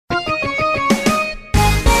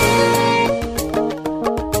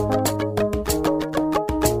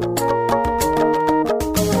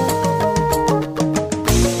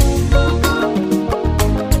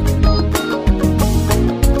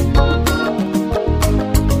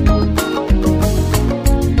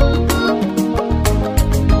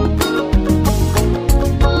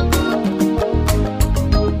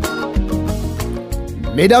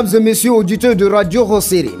Mesdames et messieurs auditeurs de Radio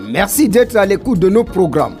Rosséré, merci d'être à l'écoute de nos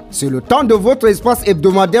programmes. C'est le temps de votre espace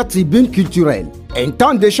hebdomadaire Tribune culturelle. Un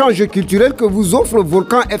temps d'échange culturel que vous offre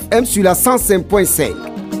Volcan FM sur la 105.5.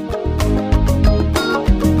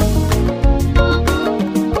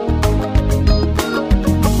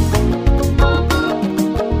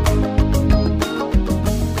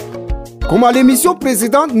 Comme à l'émission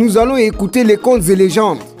précédente, nous allons écouter les contes et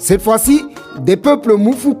légendes. Cette fois-ci, des peuples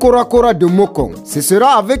Moufou Kora de Mokong. Ce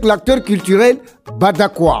sera avec l'acteur culturel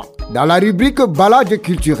Badakwa, dans la rubrique Balade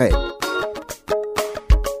culturelle.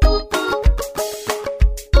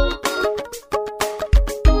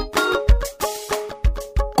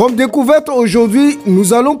 Comme découverte aujourd'hui,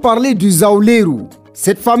 nous allons parler du Zaoulerou.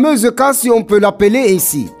 Cette fameuse case, si on peut l'appeler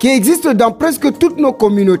ainsi, qui existe dans presque toutes nos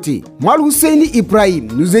communautés. Mal-Husseini Ibrahim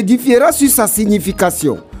nous édifiera sur sa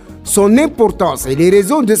signification, son importance et les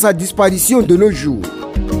raisons de sa disparition de nos jours.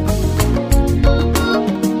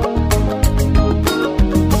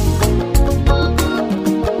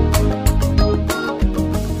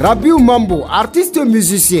 Rabiou Mambo, artiste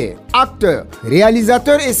musicien, acteur,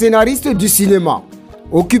 réalisateur et scénariste du cinéma,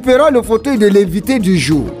 occupera le fauteuil de l'invité du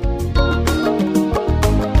jour.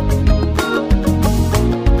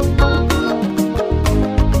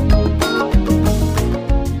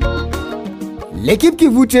 L'équipe qui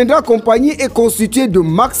vous tiendra compagnie est constituée de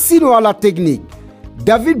Maxino à la technique,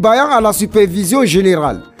 David Bayan à la supervision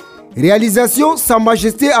générale. Réalisation Sa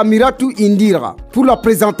Majesté Amiratou Indira. Pour la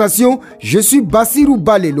présentation, je suis Bassirou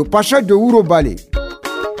Balé, le pacha de Ouro Balé.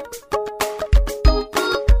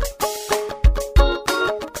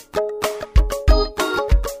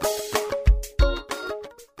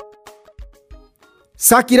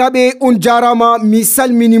 Sakirabe Unjarama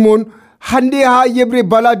Misal Minimon. Hande ha yebre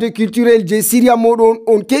balade culturel je Syria modon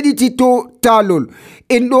on keditito talol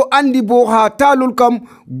en do andi bo ha talol kam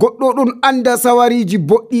goddo don anda sawariji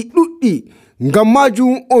boddi duddi ngam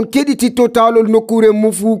majum on keditito talol nokure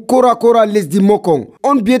mufu kora lesdi Mokong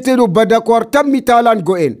on bietedo Badakwar tammi talan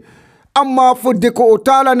go en amma fodde ko o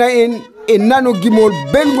talana en nano gimol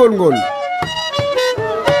belgol ngol.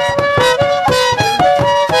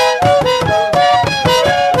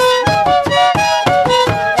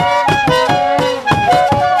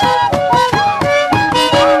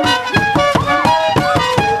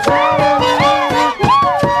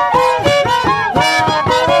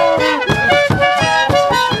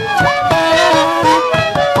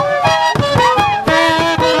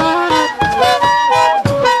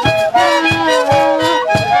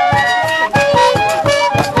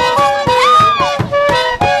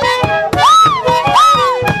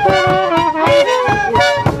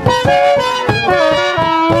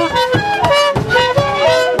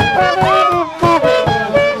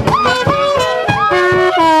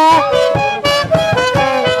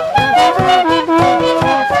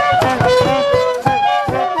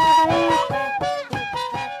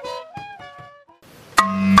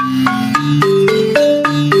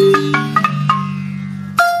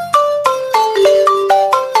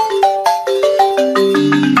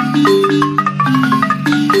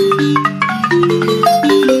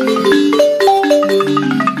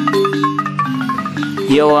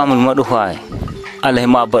 Maduhai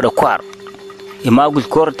alhima Badakwar imagul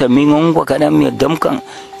korta mingongo kadam ya damkan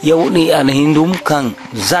yawni alhindum kan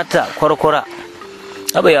zata korkora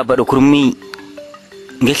aba ya Badakurmi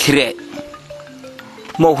ngeshire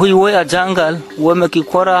mo hui waya jangal wa maki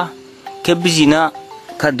kora kebizina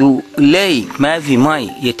kadu lei mavi mai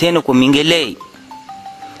yetene ko mingelei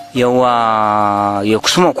yawa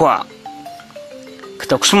yakusuma kwa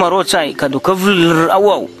katakusuma rochai kadu kavul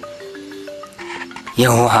awaw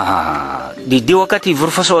yawa di wakati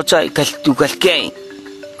vurfaso chai kaltu kalkei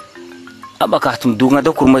abakatum dunga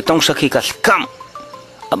da kurmai tong saki kalkam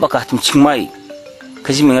abakatum chingmai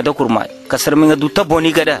kaji menga da kurmai kasar menga duta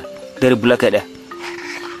boni gada dari bulakada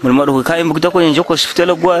mulmadu kai mugda ko njo ko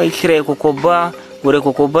siftela gwa kire ko koba gore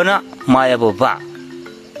ko kobana maya baba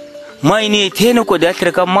mai ni tene ko da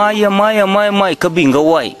traka maya kabinga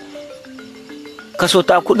wai kaso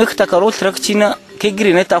ta ku nek ta karo trakchina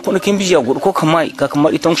kegiri ne ta kuna kimbiya gur ko kamai ka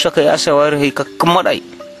kamar itong shaka ya sawar he ka kamarai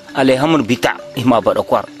alhamur bita ima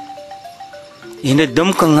Badakwar ina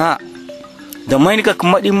damkan ha da mai ka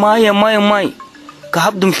kamadi mai ka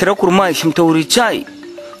habdum shirakur mai shim tawri chai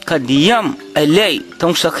ka diyam alai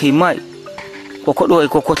tong shaka mai ko kodo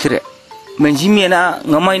ko kotire menjimi na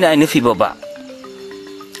ngamai na nafi baba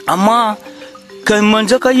amma kan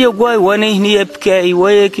manja ka ye gwai wani ni epke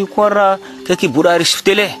waye ki kwara ka ki burari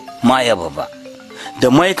shiftele maya baba da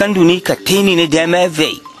mai kan duni ka teni ne da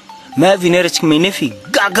mavi ne rich mai nafi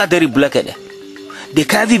gaga dari bulakada de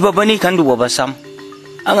kavi baba ne kan du baba sam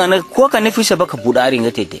angana ko ka nafi sa baka budari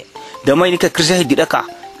ngatete da mai nika kirsa hidida ka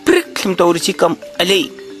priklim tawrici kam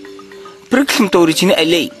alai priklim tawrici ni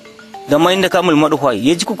alai da mai da kamul madu hoy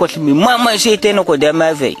yaji ku kwatmi mama sai tena ko da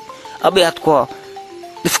mafe abai hat ko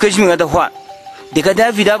difkaji mi da hwa daga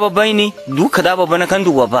davida babai ni duka da babana kan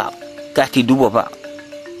duwa ba ka ti duwa ba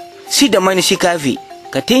si da mai shi kafi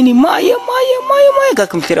ka teni maye ka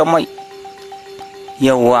kumtira mai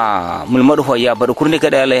yawa mulmadu hoy ya bar kurne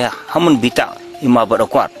kada alai hamun bita ima bada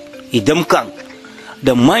kwar idam kan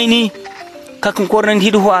da mai ni kakan kornan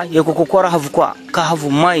hidwa ya ko kora hafu kwa ka hafu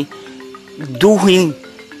mai duhin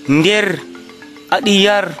nder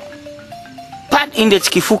adiyar pat inda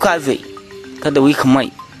ciki fuka ve kada wi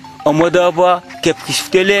mai amada ba kep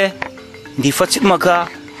kisftele di fatsit maka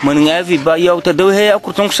man ngavi ba yauta dawhe ya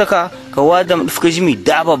kurton saka ka wadam dufkajimi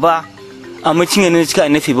daba ba amma cinga ne cika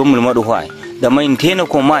nafi ba mulmadu hoy da mai tena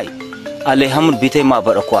ko mai alaihamud bitai ma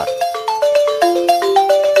bada kwar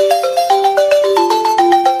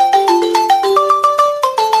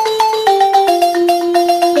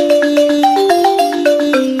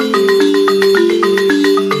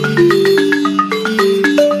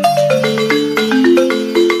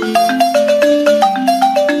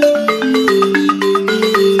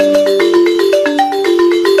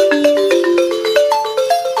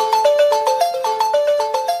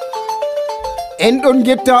en ɗon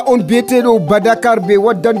getta on biyeteɗo Badakar be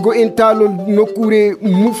waddango en talol nokkure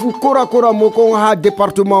mufu kora mo kon ha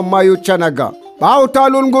département Mayo Canaga ɓawo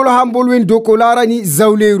talol ngol ha bolwen dow ko larani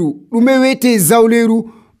zawleru ɗume wete zawleru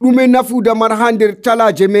ɗume nafuda man ha nder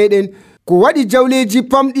talaje meɗen ko waɗi jawleji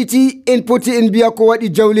pamɗiti en poti en biya ko waɗi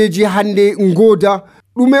jawleji hande ngoda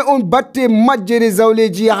ɗume on batte majjere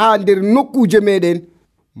zawleji ha nder nokkuje meɗen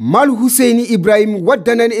Mal Huseini Ibrahim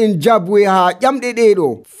waddanan en jabwe ha ƴamɗe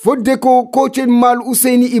ɗeɗo fodde ko kocen Mal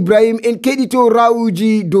Huseini Ibrahim en keɗito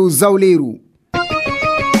rawuji dow zawleru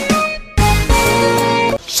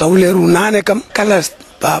zawleru nane kam kala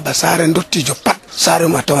baba sare dottijo pat sare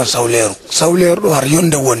ma tawa zawleru ɗo har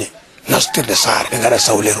yonde woni nastirde sare ɓe gaɗa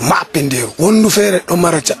zawleru mappinderu wondu feere ɗo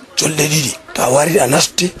mara jolɗe ɗiɗi to a wari a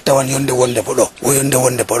nasti tawan yonde wonde bo ɗo o yonde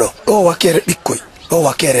wonde bo ɗo wakkere ɓikkoy ɗo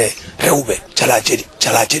wakkere rewɓe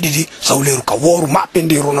calaje ɗiɗi zawleru ka woru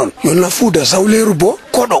mappindiru noon yo nafuuda zawleru bo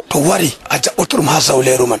koɗo to wari a jaɓɓotoɗum ha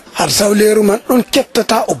zawleru man har zawleru man ɗon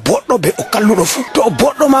kettata o boɗɗo be o kalluɗo fu to o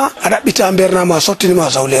boɗɗo ma a ɗaɓɓita mbernama a sottinima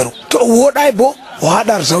zawleru to o woɗay bo o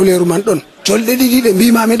haɗar zawleru man ɗon jolɗe ɗiɗi ɗe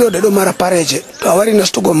mbimami ɗo ɗe ɗo mara pareje to a wari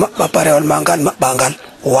nastugo maɓɓa parewal ma ngal maɓɓa ngal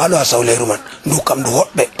o walo ha zawleru man ndu kam ndu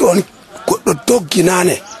woɗɓe to on goɗɗo doggi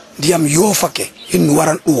nane ndiyam yofake hinnu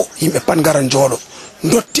waran ɗuwo yimɓe pat ngaran jooɗo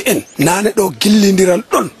dotti en nane ɗo gillidiral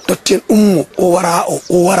ɗon dotti en ummo o wara o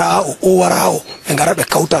ɓe ngara ɓe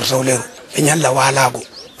kawtar zawleru ɓe ñalla walago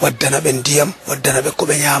waddana ɓe ndiyam waddana ɓe ko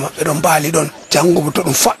ɓe ñama ɓe ɗon mbaali ɗon janggo bo to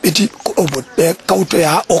ɗum faɓɓiti ko ɗo bo ɓe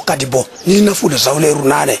kawtoya o kadi bo ni nafude zawleru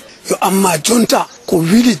nane yo amma jonta ko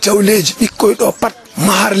wili jawleji ɓikkoy ɗo pat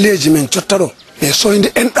maharleji men jotta ɗo ɓe soyde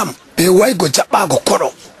enɗam ɓe waygo jaɓɓago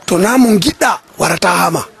koɗo to namo giɗɗa warata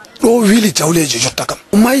hama ɗo wili jawleji jotta kam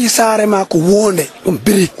mayi sare ma ko wonde ɗum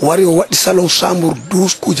biri wari o waɗi salon chambre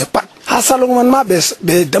 12 kuje pat ha salon man ma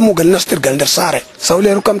ɓe dammugal nastirgal nder sare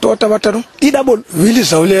zawleru kam to o tawatta ɗum ɗiɗaɓol wili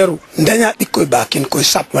zawleru daña ɓikkoye bakin koye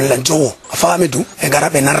sap walla jowo a faami dum e gara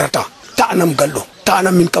ɓe narrata ta'anam galɗo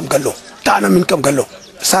ta'anam min kam galɗo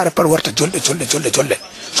sare pat warta jolɗe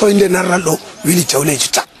soyde narral ɗo wili jawleji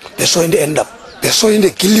cak ɓe soyde endam ɓe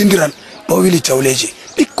soyde gillidiral ɗo wili jawleji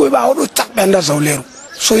ɓikkoye ɓawo ɗo cak ɓe anda zawleru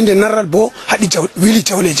soyde narral bo haɗi wili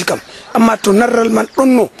jawleji kam amma to narral man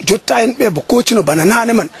ɗonno jotta en ɓe bo kocino bana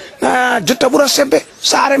nane man na jotta ɓura sebbe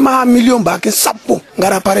sare ma million bakin sappo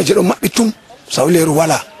ngara pareje ɗo maɓɓi tum zawleru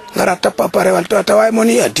wala ngara tappa parewal to a tawayi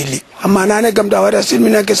moni a dilli amma nane gam da waɗi a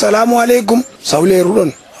silminake salamu aleykum zawleru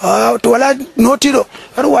ɗon to wala notiɗo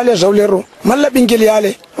aɗa wali a zawleru malla ɓinguel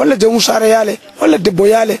yaale walla jamu sare yaale walla debbo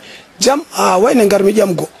yaale jam wayne garmi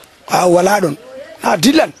ƴamgo wala ɗon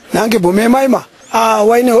dillan nangue bo memayma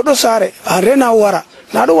wayne oɗo sare rena wara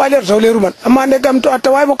na ɗo wali zawleru man amma nde gam to a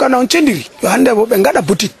tawayi mo kana on cendiri yo hande bo ɓe gaɗa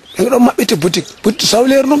boutique ɓe ɗon maɓɓiti boutique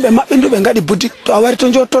zawleru ɗum ɓe maɓɓindu ɓe gaɗi boutique to a wari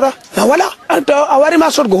to jottoɗa na wala to a wari ma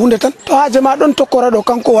sotgo hunde tan to haaje ma ɗon tokkora ɗo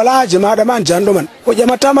kanko wala haaje maɗa ma an janɗo man o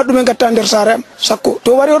ƴamatama ɗume gatta nder sare am sakko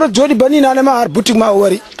to wari oɗo joɗi bani nane ma har boutique ma o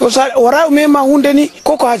wari to sa o wara o mema hunde ni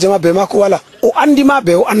koko haaje ma be ma ko wala o andima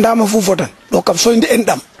be o andama fu fotan ɗo kam soyde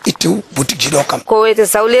enɗam ittu boutique ji ɗo kam ko wiyete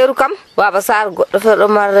zawleru kam baba sar goɗɗo feere ɗo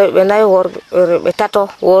mara rewɓe nayi worɓe rewɓe tato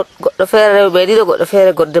goɗɗo feere rewɓe ɗiɗo goɗɗo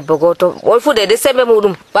feere goɗɗo debbo goto ɓoy fu de sembe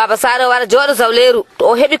muɗum baba sare wara jooɗo zawleru to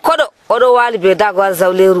o heɓi koɗo oɗo wali be dago wara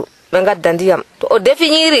zawleru ɓe gadda ndiyam to o defi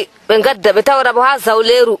ñiiri ɓe gadda ɓe tawra bo ha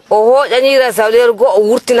zawleru o hoƴa ñiira zawleru go o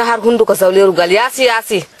wurtina har hunduko zawleru gal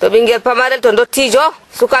yaasi to ɓinguel pamarel to dottijo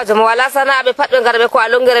sukajo mo wala sanaɓe pat ɓe gara ɓe ko a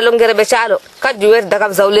longere ɓe caalo kanjum wiyete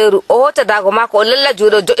dagam zawleru o hota dago mako o lella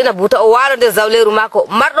juuɗe o joƴƴina buuta o walo nder zawleru mako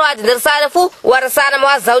marɗo haji nder saare fuu wara sanamo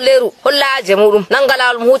ha zawleru holla haje muɗum nanga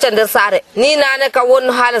lawol mo huuca nder saare ni nane kam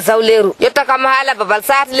wonno haala zawleru yotta kam haala babal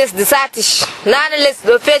sati lesdi sati nane lesdi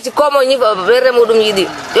ɗo feeci ko mo ñifa ɓerre muɗum yiɗi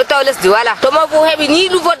yotta o lesdi wala to mo fu heeɓi ni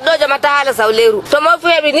ɗum fodɗo jamata haala zawleru to mo fu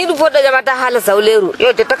heeɓi ni ɗum fodɗo jamata haala zawleru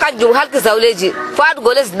yo jotta kanjum halki zawleji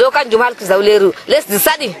fadugo lesdi ɗo kanjum halki zawleru lesdi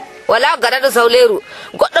saɗi wala gaɗaɗo zawleru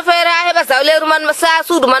goɗɗo feere ha heɓa zawleru man sa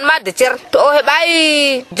suudu man ma de cer to o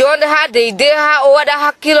heɓayi jonde ha deyde ha o waɗa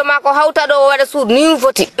hakkilo mako hawta ɗo o waɗa suudu ni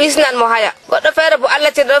foti ɓisnan mo haya goɗɗo feere bo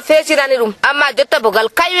Allah ceerno ɗo feecinani ɗum amma jotta bo gal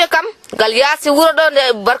kaywe kam gal yaasi wuro ɗo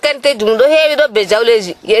nde barkanteji ɗum ɗo heewi ɗo be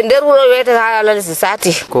jawleji ye nder wuro wiyete ha lesdi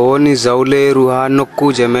sati ko woni zawleru ha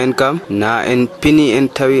nokkuje men kam na en pini en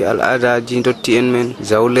tawi al'adaji dotti en men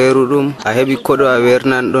zawleru ɗum a heɓi koɗo a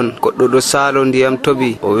wernan ɗon goɗɗo ɗo saalo ndiyam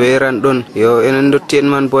toɓi o weran ɗon yo enen dotti en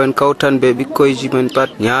man bo en kawtan be ɓikkoyji men pat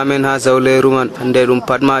nyamen ha zawleru man hande ɗum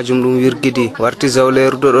pat majum ɗum wirgidi warti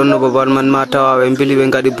zawleru ɗo ɗon no babal man ma tawa ɓe bili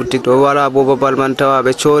ɓe gaɗi boutique ɗo wala bo babal man tawa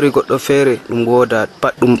ɓe coori goɗɗo feere ɗum woda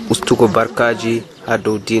pat ɗum ustugo barkaji ha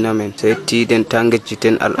dow dina men sey tiiden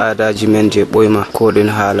tangejjiten al'adaji men je ɓoyma koɗen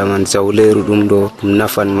haala man zawleru ɗum ɗo ɗum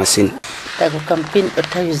nafan masine tago kam pinɗo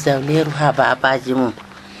tawi zawleru ha babaji mum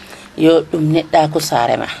yo ɗum neɗɗa ko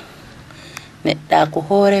saare ma neɗɗa ko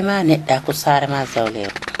hoore ma neɗɗa ko saare ma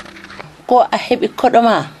zawleru ko a heɓi koɗo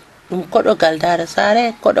ma ɗum koɗogal dare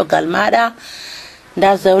saare koɗogal maɗa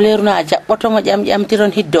nda zawleru no a jaɓɓotomo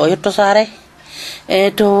ƴamtiron hiddo o yetto saare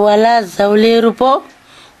e to wala zawleru bo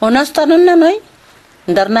o nasta non nanoy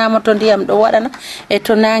darnama to ndiyam ɗo waɗana e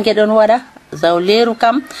to nangue ɗon waɗa zawleru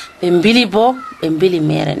kam ɓe mbili bo ɓe mbili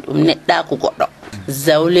meren ɗum neɗɗa ko goɗɗo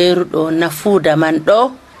zawleru ɗo nafuuda man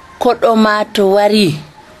ɗo koɗo ma to wari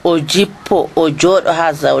o jippo o jooɗo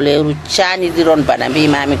ha zawleru canidiron bana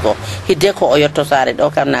mbimami ko hidde ko o yetto saare ɗo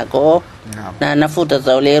kam na goo na nafuuda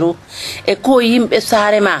zawleru e ko yimɓe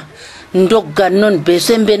saare ma doggan noon be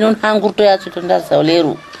sembe noon ha gurtoya sito nda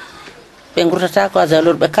zawleru ɓe gurtata ko ha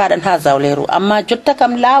zawleru ɓe kaɗan ha zawleru amma jotta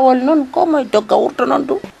kam laawol noon ko moye dogga wurto noon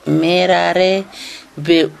ɗum merare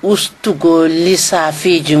be ustugo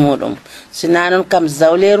lissafiji muɗum sina noon kam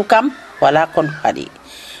zawleru kam wala kon haɗi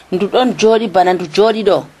ndu ɗon jooɗi bana ndu jooɗi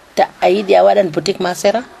ɗo ta a yiɗi a waɗan boutique ma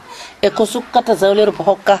sera e ko sukkata zawleru bo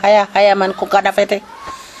hokka haya man ko gaɗafete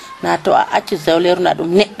na to a acci zawleru na ɗum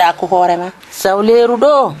neɗɗa ko hoorema zawleru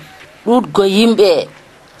ɗo ɗuɗgo yimɓe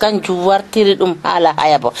kanjum wartiri ɗum haala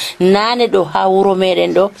haya bo nane ɗo ha wuro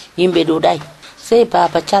meɗen ɗo yimɓe ɗuɗay sey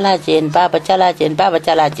baba calaji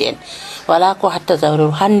en wala ko hatta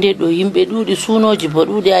zawleru hande ɗo yimɓe ɗuuɗi suunoji bo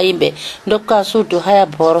ɗuuɗi ha yimɓe dokka suudu haya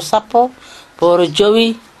boro sappo boro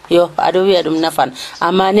jowi yo aɗo wiya ɗum nafan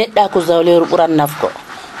amma neɗɗa ko zawleru ɓuran nafgo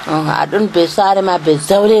aɗon be saare ma be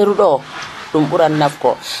zawleru ɗo ɗum ɓuran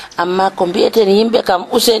nafgo amma ko mbiyeten yimɓe kam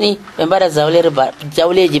useni ɓe mbaɗa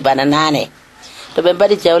jawleji bana nane to ɓe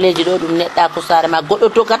mbaɗi jawleji ɗo ɗum neɗɗa ko saare ma goɗɗo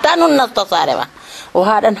tokata noon nasta saare ma o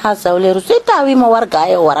haɗan ha zawleru sey ta wimo warga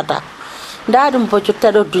e o warata nda ɗum bo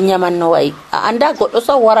jotta ɗo duniya man no wayi a anda goɗɗo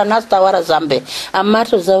so wara nasta wara zambe amma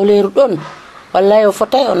to zawleru ɗon wallahi o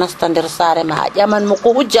fotay o nasta nder saare ma a ƴaman mo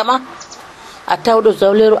ko hujjama a tawɗo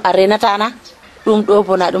zawleru a renatana ɗum ɗo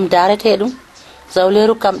bona ɗum darete ɗum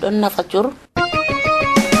zawleru kam ɗon nafa jur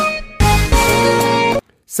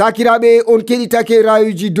sakiraɓe on keɗitake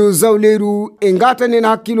rayuji dow zawleru e gatanen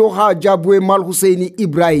hakkilo ha jabou e mal huseini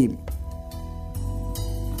ibrahim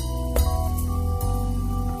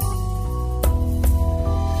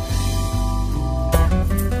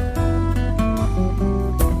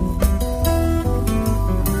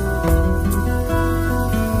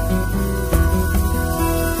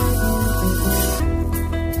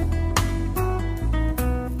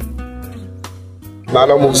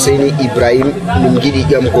Malam Husaini Ibrahim min giɗi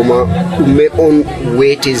ƴamgoma ɗume on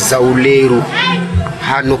wete zawleru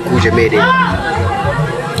ha nokkuje meɗen.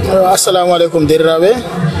 Assalamu alaikum deriraɓe.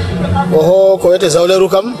 Oho ko wete zawleru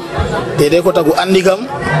kam dede ko tagu andi kam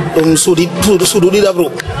ɗum suudu ɗiɗabru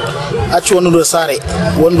accu wondude saare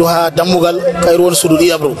wondu ha dammugal kayru won suudu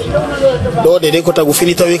ɗiɗabru ɗo dede ko tagu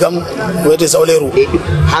fini tawi kam wete zawleru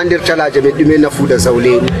ha nder calaje men ɗume nafuuda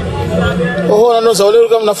zawleru. Oho nanno zawleru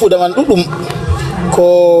kam nafuuda man ɗuɗɗum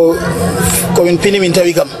ko min pini min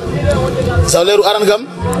tawi kam zawleru aran kam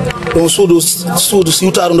ɗum suudu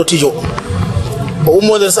siwtaru dottijo o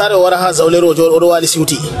ummo nder saare o wara ha zawleru o jooɗo oɗo waali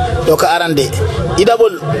siwti ɗo ka arande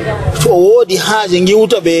ɗiɗaɓol to o woodi haaje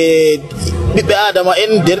giwta ɓe ɓiɓɓe adama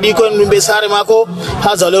en derɗi ko en ɗum ɓe saare mako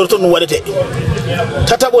ha zawleru ton ɗum waɗete.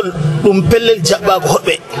 Tataɓol ɗum pellel jaɓɓago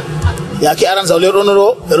hoɗɓe, yaki aran zawleru ɗon ɗo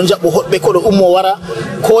ɓeɗon jaɓɓo hoɗɓe koɗo ummo wara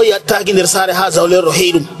ko yattaki nder saare ha zawleru ɗo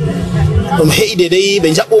heyi ɗum heide dey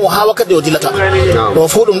ɓe jaɓɓomo ha wakkati o dillata ɗo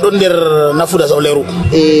fu ɗum ɗon nder nafuda zawleru.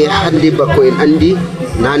 E hande bako en andi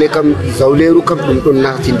nane kam zawleru kam ɗum ɗon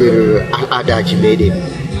nati nder al'adaji meɗen,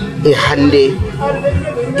 e hande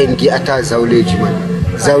en gi'ata zawleji man,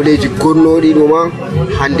 zawleji gonnoɗi ɗo ma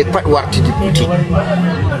hande pat wartidi buti.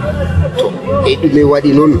 To e ɗume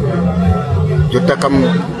waɗi noon jotta kam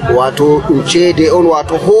wato ɗum ceede on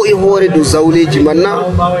wato ho'i hoore dow zawleji man na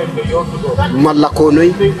malla ko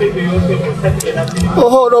noy?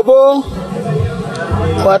 Oho ɗo bo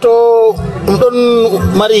wato ɗum ɗon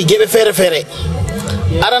mari geɓe feere feere.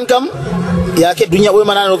 Aran kam yake duniya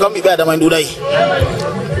ɓoymanano kam ɓiɓɓe adama en ɗuɗay,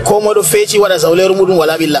 ko moy ɗo feeci waɗa zawleru muɗum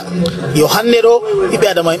wala ɓilla. Yo hande ɗo ɓiɓɓe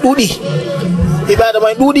adama en ɗuuɗi, ɓiɓɓe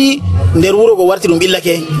adama en ɗuuɗi nder wuro go warti ɗum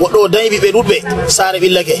ɓillake, goɗɗo o dañi ɓiɓɓe ɗuɗɓe saare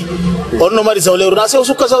ɓillake, on no mari zawleru na sai o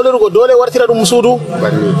sukka zawleru go dole wartira ɗum suudu.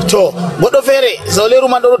 To goɗɗo feere zawleru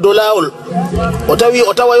man ɗo dow lawol o tawi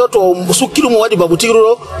o tawayo to o sukki ɗum o waɗi ba butigru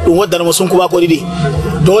ɗo ɗum waddanamo sunku mako ɗiɗi,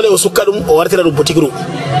 dole o sukka ɗum o wartira ɗum butigru.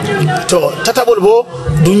 To tataɓol bo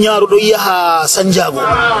dunyaru ɗo yaha sanjago,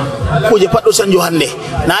 kuje pat ɗo sanjo hande.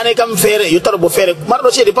 Nane kam feere yottaɗo bo feere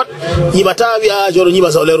marɗo ceede pat yiɓata wi'a joɗo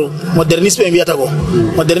yiɓa zawleru, modernisme e mbiyata go,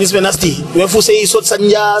 modernisme nasti ɗumen fu sey sot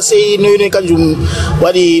sanja sey noy kanjum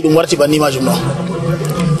waɗi ɗum warti banni majum ɗo.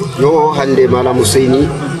 Yo hande Malam Husaini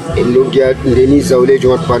en ɗo giya ndeni zawlejo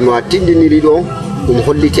wat banno a tindiniri ɗo ɗum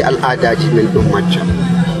holliti al'adaji men ɗum macca.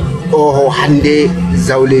 Oho hande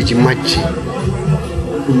zawleji macci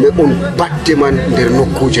ɗume on batte man nder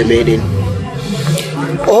nokkuje meɗen?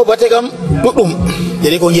 Oho batte kam ɗuɗɗum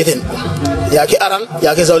dede ko jeten yake aran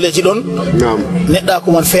yake zawleji ɗon neɗɗa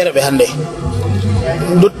kuman feere ɓe hande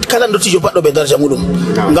kala dottijo pat ɗo ɓe darja muɗum,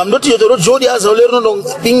 ngam dottijo to ɗo jooɗi ha zawleru non ɗon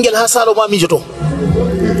ɓingel ha salo ma mijoto.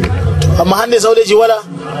 Amma hande zawleji wala,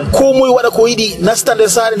 ko moye waɗa ko yiɗi nasta nder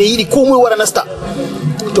saare nde yiɗi, ko moye wara nasta.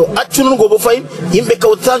 To accu non go bo fayin yimɓe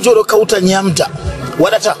kawtata jooɗo kawta ñamta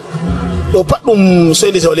waɗata ɗo pat ɗum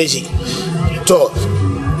soyde zawleji. To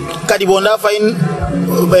kadi bo nda fayin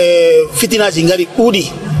fitinaji ngari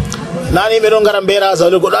ɗuuɗi, nani ɓe ɗon gara mbera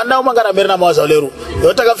zawleru, goɗɗo andama gara mbernama zawleru,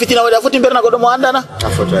 yo tagam fitina waɗi a foti mberna goɗɗo mo andana.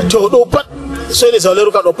 To ɗo pat soyde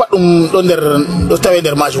zawleru ka ɗo pat ɗum ɗo nder ɗo tawe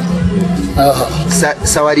nder majum.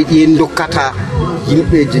 Sawari ɗi dokkata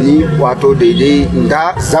yimɓeji ni wato deydey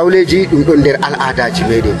nda zawleji ɗum ɗon nder al'adaji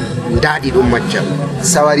meɗen ndaɗi ɗum macca,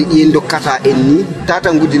 sawari ɗi dokkata en ni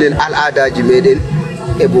tata gudinen al'adaji meɗen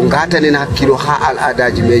e bo gatanen hakkilo ha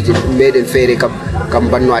al'adaji meɗen feere kam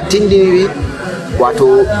banno a tindiniri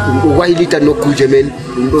wato ɗum ɗo waylita nokkuje men,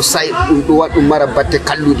 ɗum ɗo say ɗum ɗo waɗ ɗum mara batte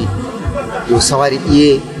kalluɗi. Yo sawari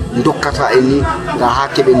ɗiye dokkata en ni nga ha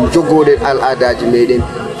keɓen jogoɗen al'adaji meɗen,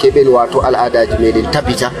 keɓen wato al'adaji meɗen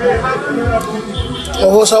tabbita.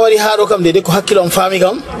 Oho sawari ha ɗo kam dede ko hakkilo am faami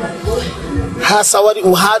kam ha sawari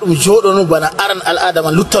ha ɗum jooɗo non bana aran al'ada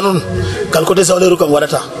man lutta non gal kote zawleru kam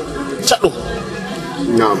waɗata caɗɗum.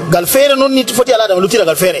 Gal feere non ni foti al'ada man luttira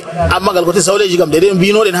gal feere, amma gal kote zawleji kam dede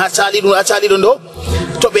mbinoɗen ha cali ɗon ɗo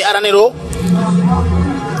toɓɓe arane ɗo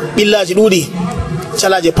ɓillaji ɗuuɗi,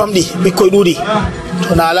 calaje pamɗi, ɓikkoye ɗuuɗi.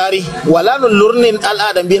 To na laari wala no lornen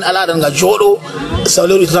al'ada mbiyen al'ada nga jooɗo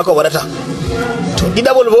zawleru itata ko waɗata. To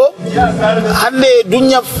ɗiɗaɓol bo hande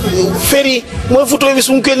dunya feri moy fu to wi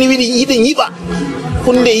sunkelni wiɗi yiɗe ñiɓa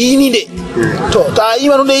hunde yinide. To ta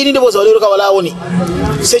yima hunde yinide bo zawleru ka wala woni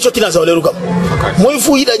sey cottina zawleru kam, moy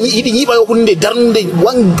fu yiɗi ñiɓa yo hunde darnude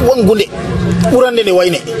wangude ɓurande nde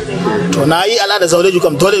wayne. To na yi al'ada zawleju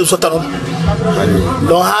kam dole ɗum sotta non.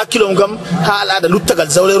 Don ha kilom kam ha al'ada luttagal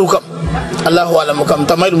zawleru kam Allahu alam kam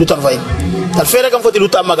tamay ɗum luttan fayin tal feere kam foti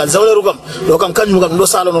lutta, amma gal zawleru kam ɗo kam kanjum kam ɗum ɗo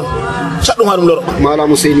salo non caɗɗum ha ɗum loro.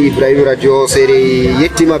 Malam Husaini Ibrahima radio seere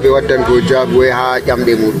yettima ɓe waddango jaabu e ha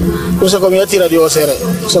ƴamɗe muɗum. Usako mi yetti radio seere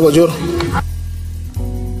usako jor.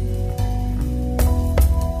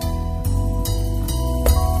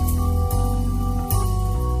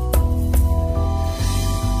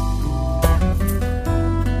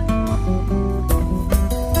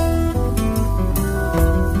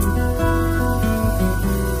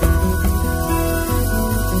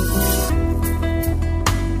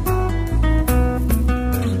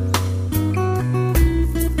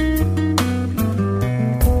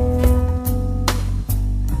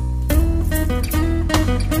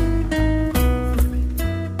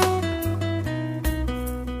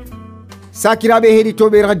 sakiraɓe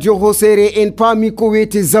heɗitoɓe radio hosere en paami ko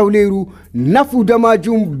wiyete zawleru nafuda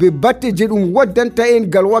majum be batte je ɗum waddanta en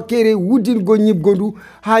gal wakkere wudingo ñibgo ndu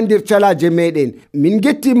ha nder calaje meɗen. Min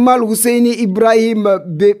getti mal Husseini Ibrahim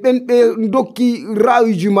be ɓenɓe dokki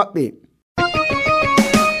ra'yuji maɓɓe.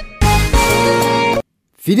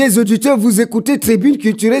 Fidèles auditeurs, vous écoutez Tribune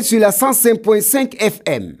culturelle sur la 105.5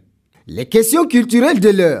 FM. Les questions culturelles de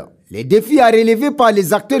l'heure. Les défis à relever par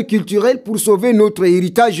les acteurs culturels pour sauver notre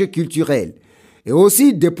héritage culturel. Et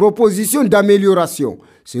aussi des propositions d'amélioration.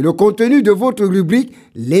 C'est le contenu de votre rubrique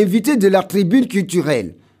L'invité de la tribune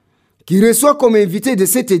culturelle, qui reçoit comme invité de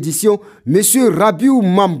cette édition M. Rabiou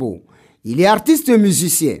Mambo. Il est artiste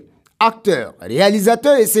musicien, acteur,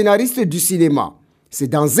 réalisateur et scénariste du cinéma. C'est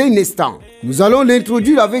dans un instant. Nous allons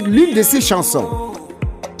l'introduire avec l'une de ses chansons.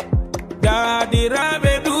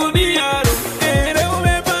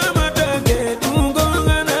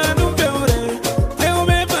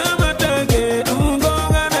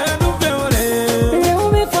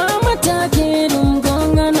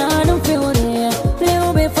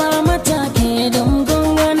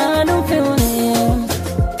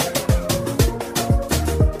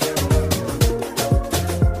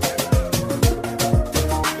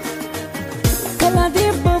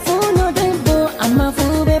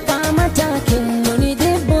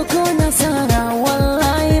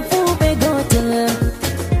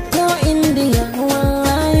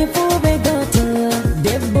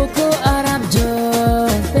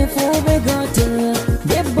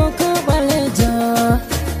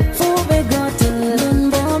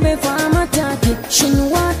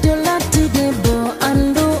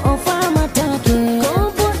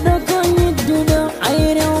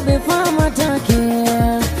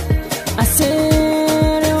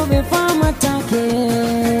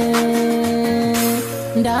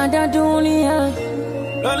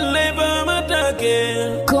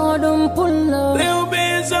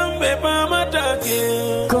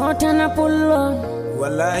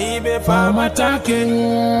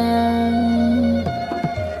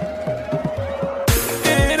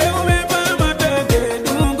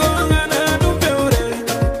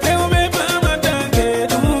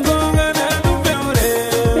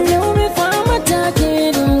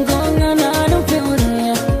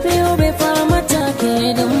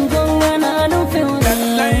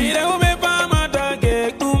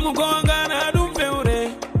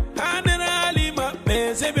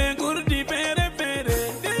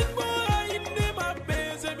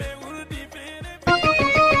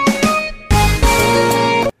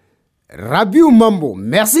 Rabiou Mambo,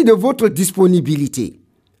 merci de votre disponibilité.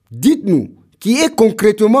 Dites-nous, qui est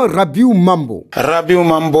concrètement Rabiou Mambo? Rabiou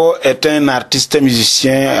Mambo est un artiste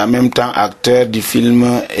musicien et en même temps acteur du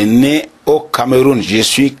film, né au Cameroun. Je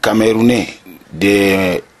suis camerounais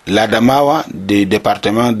de l'Adamawa, du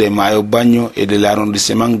département de Mayo-Bagno et de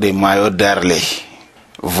l'arrondissement de Mayo-Darlé.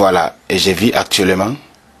 Voilà, et je vis actuellement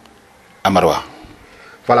à Maroua.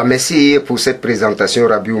 Voilà, merci pour cette présentation,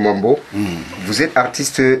 Rabiou Mambo. Vous êtes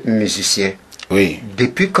artiste musicien. Oui.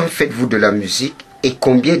 Depuis quand faites-vous de la musique et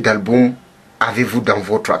combien d'albums avez-vous dans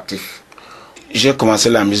votre actif? J'ai commencé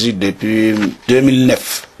la musique depuis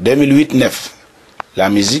 2009, 2008-9. La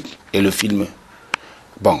musique et le film.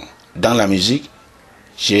 Bon, dans la musique,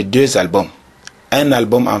 j'ai 2 albums. Un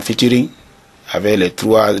album en featuring avec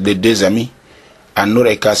les 2 amis, Anour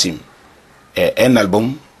et Kassim. Et un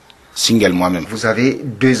album single moi-même. Vous avez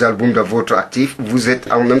 2 albums dans votre actif. Vous êtes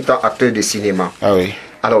en même temps acteur de cinéma. Ah oui.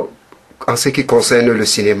 Alors, en ce qui concerne le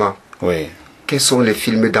cinéma, oui, quels sont les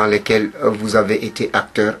films dans lesquels vous avez été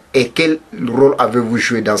acteur et quel rôle avez-vous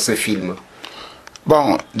joué dans ce film?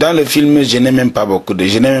 Bon, dans le film, je n'ai même pas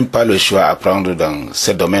le choix à prendre dans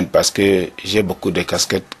ce domaine parce que j'ai beaucoup de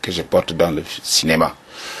casquettes que je porte dans le cinéma.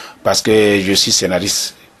 Parce que je suis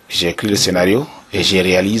scénariste, j'ai écrit le scénario et je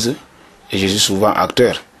réalise et je suis souvent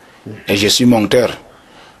acteur. Et je suis monteur.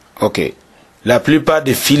 Ok. La plupart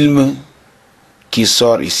des films qui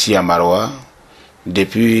sortent ici à Maroua,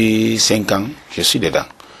 depuis 5 ans, je suis dedans.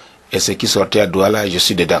 Et ceux qui sortaient à Douala, je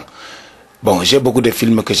suis dedans. Bon, j'ai beaucoup de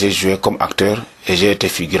films que j'ai joué comme acteur et j'ai été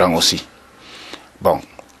figurant aussi. Bon,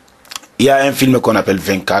 il y a un film qu'on appelle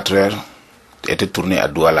 24 heures, qui était tourné à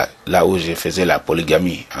Douala, là où je faisais la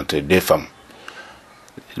polygamie entre 2 femmes.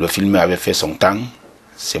 Le film avait fait son temps,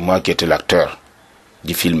 c'est moi qui étais l'acteur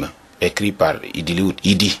du film, écrit par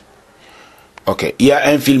Idi. Ok, il y a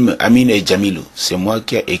un film, Amine et Jamilou, c'est moi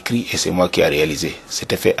qui ai écrit et c'est moi qui ai réalisé.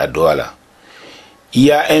 C'était fait à Douala. Il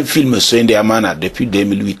y a un film, Soende Amana, depuis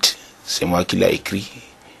 2008, c'est moi qui l'ai écrit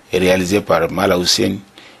et réalisé par Mala Hussein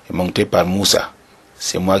et monté par Moussa.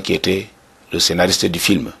 C'est moi qui étais le scénariste du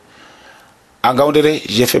film. À Gaoundéré,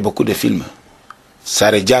 j'ai fait beaucoup de films.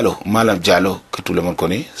 Sare Diallo, Malam Diallo, que tout le monde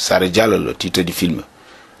connaît. Sare Diallo, le titre du film.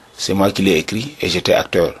 C'est moi qui l'ai écrit et j'étais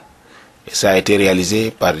acteur. Et ça a été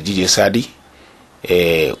réalisé par DJ Sadi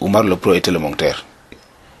et Oumar Le Pro était le monteur.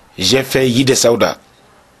 J'ai fait Yide Saouda.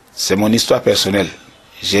 C'est mon histoire personnelle.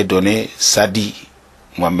 J'ai donné Sadi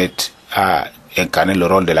Mohamed à incarner le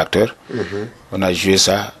rôle de l'acteur. On a joué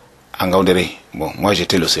ça en Gaoundéré. Bon, moi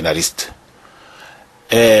j'étais le scénariste.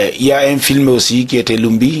 Il y a un film aussi qui était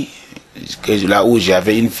Lumbi, là où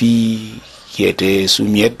j'avais une fille qui était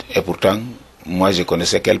sous-miette et pourtant moi je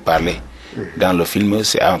connaissais qu'elle parlait. Dans le film,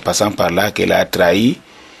 c'est en passant par là qu'elle a trahi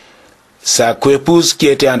sa coépouse qui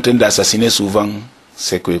était en train d'assassiner souvent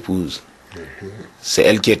ses coépouses. C'est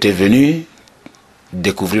elle qui était venue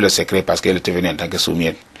découvrir le secret parce qu'elle était venue en tant que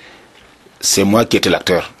sous-miette. C'est moi qui étais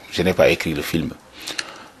l'acteur, je n'ai pas écrit le film.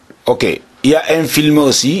 Ok, il y a un film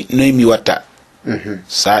aussi, Noémie Wata.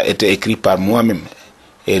 Ça a été écrit par moi-même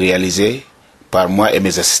et réalisé par moi et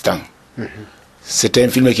mes assistants. C'était un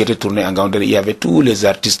film qui était tourné en Gaoundéré. Il y avait tous les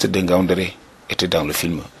artistes de Gaoundéré étaient dans le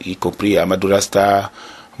film, y compris Amadou Rasta,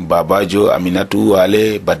 Babajo, Aminatou,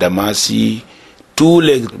 Ale, Badamasi, tous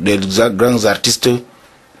les grands artistes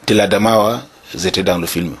de la Damawa étaient dans le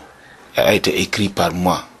film. Il a été écrit par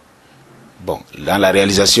moi. Bon, dans la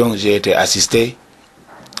réalisation, j'ai été assisté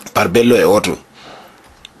par Bello et autres.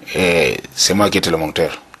 Et c'est moi qui étais le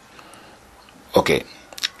monteur. Ok.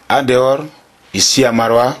 En dehors, ici à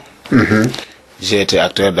Maroua, j'ai été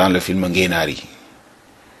acteur dans le film Nguenari.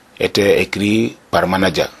 Était écrit par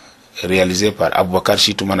Manaja, réalisé par Aboubakar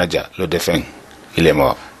Chitou Manaja, le défunt. Il est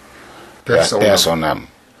mort. Paix à son âme.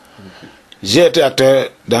 J'ai été acteur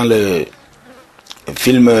dans le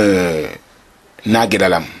film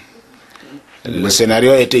Nagedalam. Le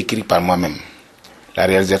scénario a été écrit par moi-même. La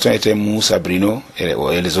réalisation était Moussa Brino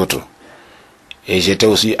et les autres. Et j'étais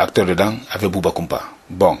aussi acteur dedans avec Bouba Kumpa.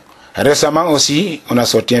 Bon. Récemment aussi, on a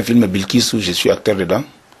sorti un film Bilkis où je suis acteur dedans.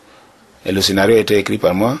 Et le scénario a été écrit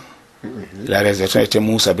par moi. La réalisation était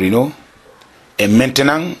Moussa Brino. Et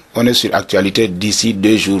maintenant, on est sur actualité. D'ici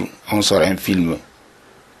 2 jours, on sort un film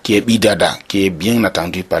qui est Bidada, qui est bien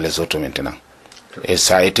attendu par les autres maintenant. Et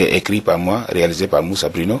ça a été écrit par moi, réalisé par Moussa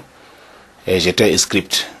Brino. Et j'étais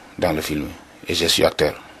script dans le film. Et je suis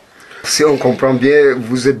acteur. Si on comprend bien,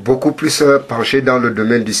 vous êtes beaucoup plus penché dans le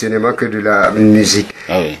domaine du cinéma que de la musique.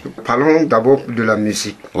 Ah oui. Parlons d'abord de la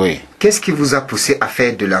musique. Oui. Qu'est-ce qui vous a poussé à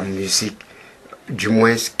faire de la musique? Du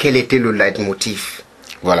moins, quel était le leitmotiv?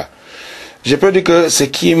 Voilà. Je peux dire que ce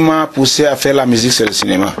qui m'a poussé à faire la musique, c'est le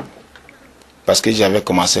cinéma. Parce que j'avais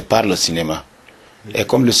commencé par le cinéma. Et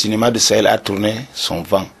comme le cinéma du Sahel a tourné son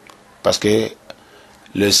vent, parce que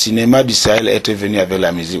le cinéma du Sahel était venu avec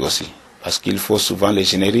la musique aussi. Parce qu'il faut souvent les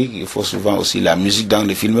génériques, il faut souvent aussi la musique dans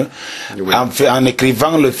les films. Oui. En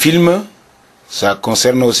écrivant le film, ça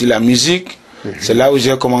concerne aussi la musique. C'est là où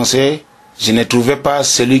j'ai commencé. Je ne trouvais pas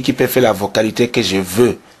celui qui peut faire la vocalité que je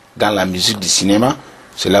veux dans la musique du cinéma.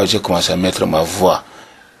 C'est là où j'ai commencé à mettre ma voix.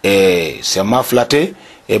 Et ça m'a flatté.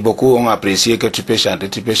 Et beaucoup ont apprécié que tu peux chanter,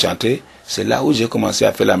 tu peux chanter. C'est là où j'ai commencé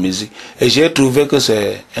à faire la musique. Et j'ai trouvé que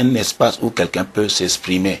c'est un espace où quelqu'un peut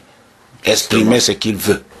s'exprimer. Exprimer ce qu'il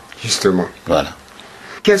veut. Justement. Voilà.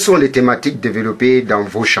 Quelles sont les thématiques développées dans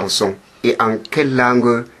vos chansons et en quelle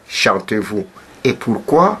langue chantez-vous? Et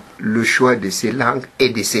pourquoi le choix de ces langues et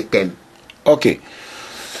de ces thèmes? Ok.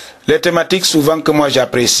 Les thématiques souvent que moi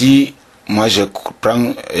j'apprécie, moi je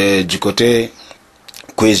prends du côté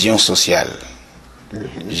cohésion sociale.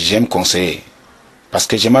 J'aime conseiller. Parce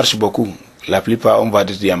que je marche beaucoup. La plupart on va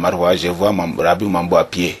dire à Maroua, je vois Rabi Mambo à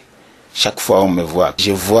pied. Chaque fois on me voit.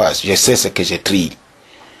 Je sais ce que je trie.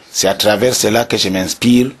 C'est à travers cela que je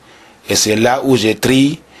m'inspire, et c'est là où je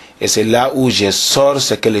trie, et c'est là où je sors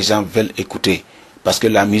ce que les gens veulent écouter. Parce que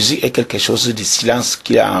la musique est quelque chose de silence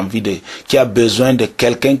qui a besoin de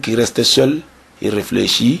quelqu'un qui reste seul, il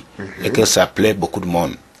réfléchit, et que ça plaît beaucoup de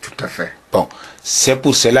monde. Tout à fait. Bon, c'est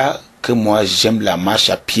pour cela que moi j'aime la marche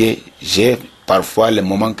à pied. J'ai parfois le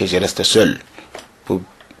moment que je reste seul pour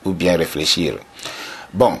bien réfléchir.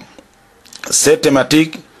 Bon, cette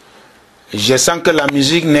thématique, je sens que la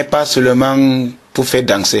musique n'est pas seulement pour faire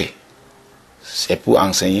danser. C'est pour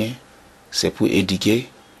enseigner, c'est pour éduquer,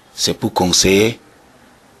 c'est pour conseiller.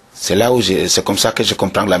 C'est là où c'est comme ça que je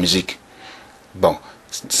comprends la musique. Bon,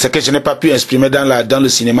 ce que je n'ai pas pu exprimer dans le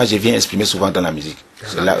cinéma, je viens exprimer souvent dans la musique.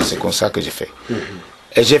 C'est comme ça que je fais.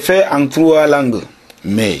 Et j'ai fait en 3 langues,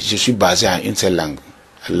 mais je suis basé en une seule langue,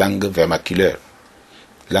 la langue vermaculaire,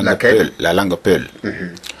 la langue Peul.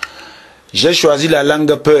 J'ai choisi la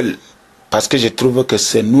langue Peul parce que je trouve que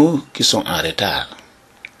c'est nous qui sommes en retard.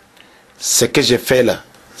 Ce que j'ai fait là,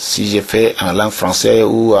 si j'ai fait en langue française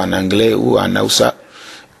ou en anglais ou en Hausa,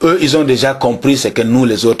 eux, ils ont déjà compris ce que nous,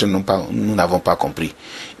 les autres, nous n'avons pas compris.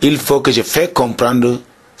 Il faut que je fasse comprendre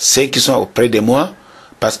ceux qui sont auprès de moi,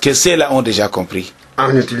 parce que ceux-là ont déjà compris.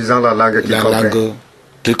 En utilisant la langue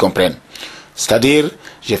qu'ils comprennent. C'est-à-dire,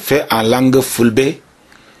 je fais en langue fulbe,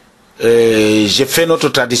 je fais notre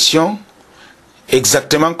tradition,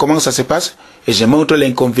 exactement comment ça se passe, et je montre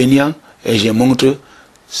l'inconvénient, et je montre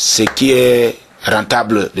ce qui est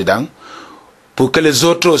rentable dedans, pour que les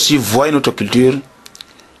autres aussi voient notre culture,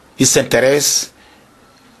 ils s'intéressent.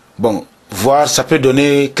 Bon, voir, ça peut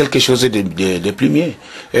donner quelque chose de plus mieux.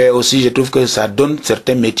 Et aussi, je trouve que ça donne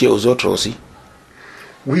certains métiers aux autres aussi.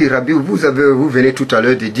 Oui, Rabi, vous venez tout à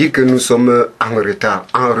l'heure de dire que nous sommes en retard.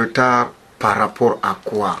 En retard par rapport à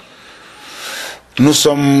quoi? Nous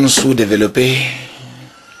sommes sous-développés.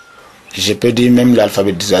 Je peux dire même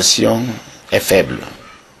l'alphabétisation est faible.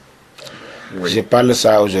 Oui. Je parle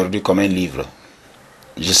ça aujourd'hui comme un livre.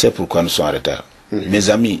 Je sais pourquoi nous sommes en retard. Mes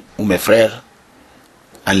amis ou mes frères,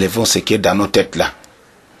 enlevons ce qui est dans nos têtes là.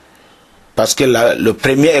 Parce que le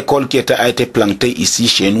premier école qui a été plantée ici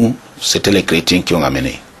chez nous, c'était les chrétiens qui ont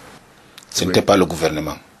amené. Ce n'était pas le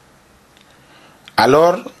gouvernement.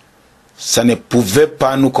 Alors, ça ne pouvait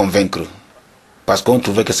pas nous convaincre. Parce qu'on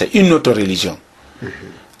trouvait que c'est une autre religion.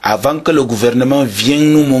 Avant que le gouvernement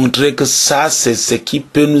vienne nous montrer que ça, c'est ce qui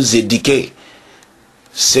peut nous éduquer,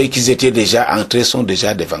 ceux qui étaient déjà entrés sont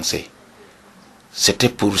déjà devancés. C'était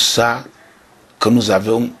pour ça que nous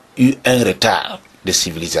avons eu un retard de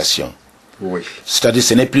civilisation. Oui. C'est-à-dire,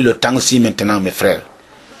 ce n'est plus le temps-ci maintenant, mes frères.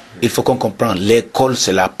 Il faut qu'on comprenne, l'école,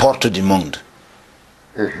 c'est la porte du monde.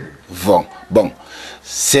 Bon.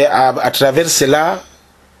 C'est à travers cela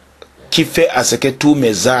qui fait à ce que tous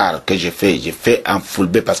mes arts que je fais en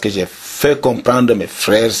fulbe parce que j'ai fait comprendre à mes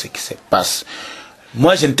frères ce qui se passe.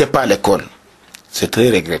 Moi, je n'étais pas à l'école. C'est très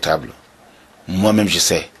regrettable. Moi-même, je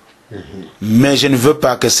sais. Mais je ne veux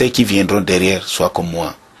pas que ceux qui viendront derrière soient comme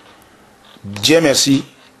moi. Dieu merci,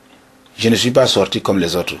 je ne suis pas sorti comme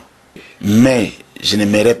les autres. Mais je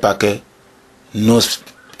n'aimerais pas que nos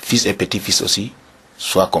fils et petits-fils aussi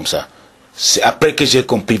soient comme ça. C'est après que j'ai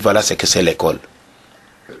compris, voilà ce que c'est l'école.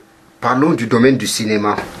 Parlons du domaine du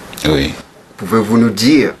cinéma. Oui. Pouvez-vous nous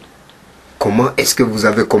dire comment est-ce que vous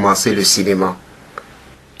avez commencé le cinéma?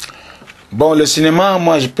 Bon, le cinéma,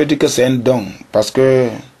 moi, je peux dire que c'est un don. Parce que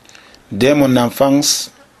dès mon enfance,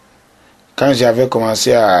 quand j'avais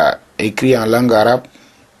commencé à écrire en langue arabe,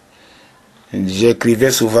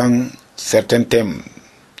 j'écrivais souvent certains thèmes.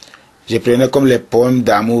 Je prenais comme les poèmes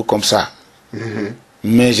d'amour comme ça.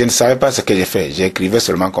 Mais je ne savais pas ce que j'ai fait. J'écrivais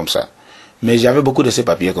seulement comme ça. Mais j'avais beaucoup de ces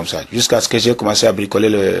papiers comme ça. Jusqu'à ce que j'ai commencé à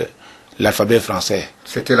bricoler l'alphabet français.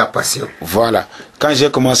 C'était la passion. Voilà. Quand j'ai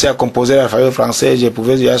commencé à composer l'alphabet français, je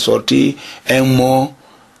pouvais déjà sortir un mot.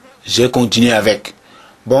 J'ai continué avec.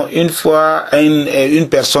 Bon, une fois, une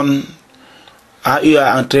personne a eu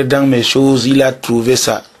à entrer dans mes choses. Il a trouvé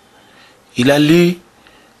ça. Il a lu.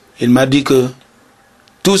 Il m'a dit que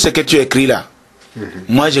tout ce que tu écris là,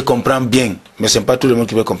 moi je comprends bien. Mais ce n'est pas tout le monde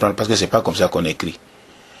qui peut comprendre parce que ce n'est pas comme ça qu'on écrit.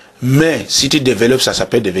 Mais si tu développes ça, ça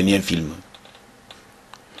peut devenir un film.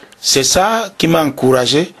 C'est ça qui m'a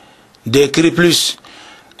encouragé d'écrire plus.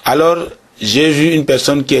 Alors, j'ai vu une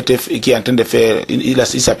personne qui est en train de faire, il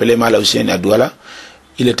s'appelait Malaousien à Douala,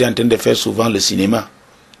 il était en train de faire souvent le cinéma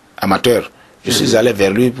amateur. Je suis allé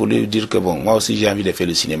vers lui pour lui dire que bon, moi aussi j'ai envie de faire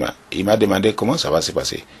le cinéma. Il m'a demandé comment ça va se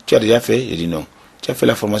passer. Tu as déjà fait? J'ai dit non. Tu as fait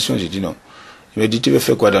la formation? J'ai dit non. Il m'a dit tu veux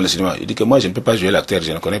faire quoi dans le cinéma? Il dit que moi je ne peux pas jouer l'acteur,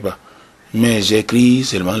 je ne connais pas. Mais j'ai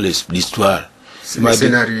seulement l'histoire. C'est le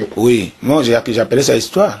scénario. Oui, moi j'appelais ça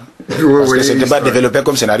histoire. Parce que ce n'était pas développé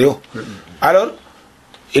comme scénario. Alors,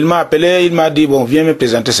 il m'a appelé, il m'a dit, bon, viens me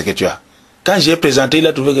présenter ce que tu as. Quand j'ai présenté, il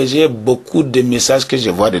a trouvé que j'ai beaucoup de messages que je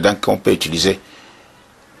vois dedans qu'on peut utiliser.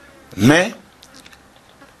 Mais,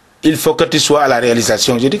 il faut que tu sois à la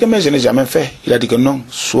réalisation. J'ai dit que mais je n'ai jamais fait. Il a dit que non,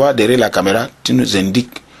 sois derrière la caméra, tu nous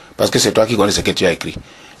indiques. Parce que c'est toi qui connais ce que tu as écrit.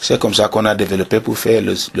 C'est comme ça qu'on a développé pour faire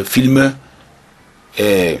le film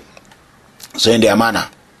Amana.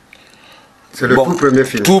 C'est le tout premier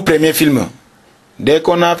film. Tout premier film. Dès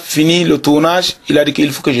qu'on a fini le tournage, il a dit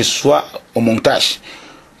qu'il faut que je sois au montage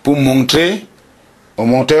pour montrer au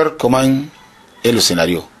monteur comment est le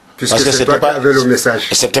scénario. Puisque parce que c'était pas avec le message.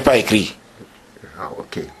 C'était pas écrit. Ah,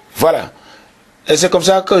 ok. Voilà. Et c'est comme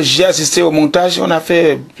ça que j'ai assisté au montage. On a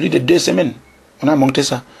fait plus de 2 semaines. On a monté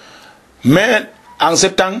ça. Mais en ce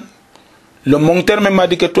temps, le monteur même m'a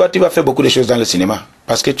dit que toi, tu vas faire beaucoup de choses dans le cinéma.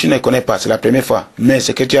 Parce que tu ne connais pas, c'est la première fois. Mais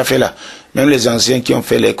ce que tu as fait là, même les anciens qui ont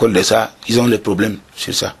fait l'école de ça, ils ont les problèmes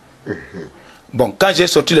sur ça. Bon, quand j'ai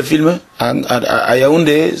sorti le film à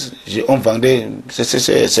Yaoundé, on vendait,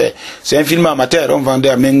 c'est un film amateur, on vendait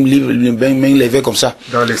à main levée comme ça.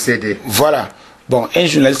 Dans les CD. Voilà. Bon, un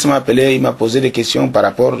journaliste m'a appelé, il m'a posé des questions par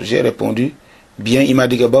rapport, j'ai répondu. Bien, il m'a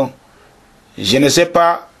dit que bon, je ne sais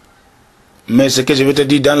pas, mais ce que je vais te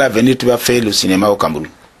dire, dans l'avenir, tu vas faire le cinéma au Cameroun.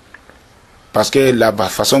 Parce que la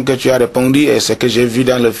façon que tu as répondu et ce que j'ai vu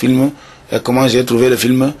dans le film et comment j'ai trouvé le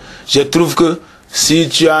film, je trouve que si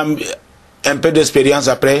tu as un peu d'expérience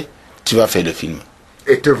après, tu vas faire le film.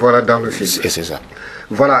 Et te voilà dans le film. Et c'est ça.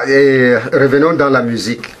 Voilà, et revenons dans la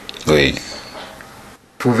musique. Oui.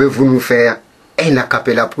 Pouvez-vous nous faire un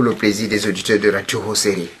acapella pour le plaisir des auditeurs de Radio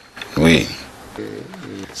Hosséri? Oui.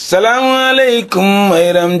 Salam alaikum,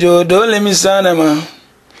 mayram jodo le misanama.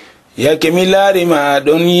 Ya kemilari ma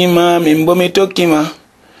doni ma mimbo mitokima.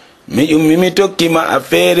 Mi yumi mitokima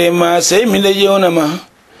afere ma se mi le yonama.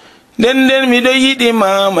 Den mi do yidi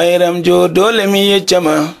ma mayram jodo le mi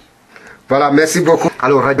yechama. Voilà, merci beaucoup.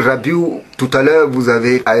 Alors Rabiou, tout à l'heure vous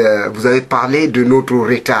avez parlé de notre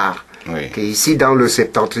retard. Oui. Que ici dans le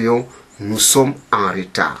septentrion, nous sommes en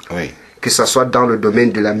retard. Oui. Que ce soit dans le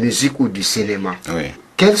domaine de la musique ou du cinéma. Oui.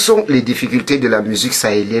 Quelles sont les difficultés de la musique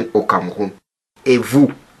sahélienne au Cameroun? Et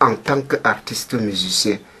vous, en tant qu'artiste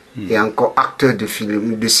musicien et encore acteur de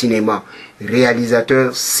film, de cinéma,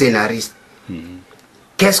 réalisateur, scénariste,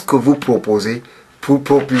 qu'est-ce que vous proposez pour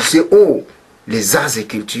propulser les arts et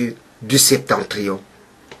cultures du septentrion?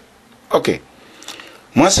 Ok.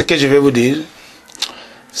 Moi, ce que je vais vous dire,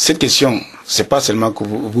 cette question, c'est pas seulement que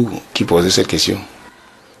vous qui posez cette question.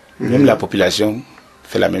 Même la population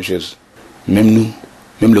fait la même chose. Même nous,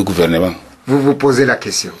 même le gouvernement. Vous vous posez la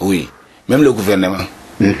question? Oui, même le gouvernement.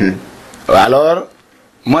 Alors,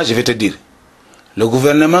 moi je vais te dire, le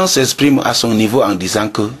gouvernement s'exprime à son niveau en disant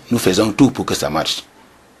que nous faisons tout pour que ça marche.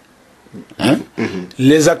 Hein?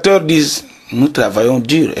 Les acteurs disent, nous travaillons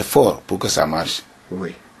dur et fort pour que ça marche.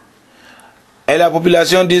 Oui. Et la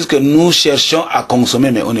population dit que nous cherchons à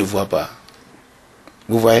consommer, mais on ne voit pas.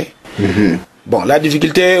 Vous voyez? Bon, la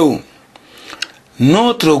difficulté est où?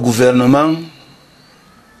 Notre gouvernement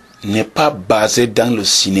n'est pas basé dans le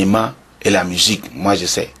cinéma et la musique, moi je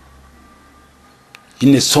sais.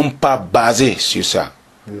 Ils ne sont pas basés sur ça.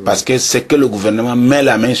 Parce que c'est que le gouvernement met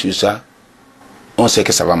la main sur ça, on sait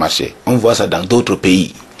que ça va marcher. On voit ça dans d'autres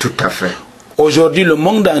pays. Tout à fait. Aujourd'hui, le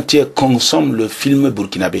monde entier consomme le film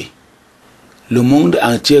burkinabé. Le monde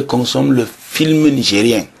entier consomme le film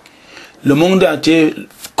nigérien. Le monde entier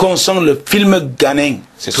consomme le film ghanéen.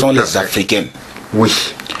 Ce sont les Africains. Oui.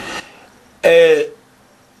 Et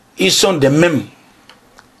ils sont des mêmes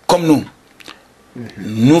comme nous.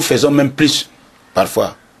 Nous faisons même plus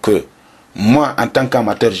parfois que moi en tant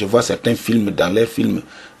qu'amateur. Je vois certains films dans leurs films,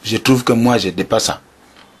 je trouve que moi je dépasse ça.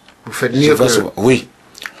 Vous faites mieux que... Oui.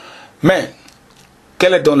 Mais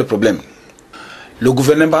quel est donc le problème? Le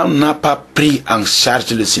gouvernement n'a pas pris en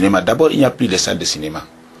charge le cinéma. D'abord, il n'y a plus de salles de cinéma.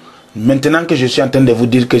 Maintenant que je suis en train de vous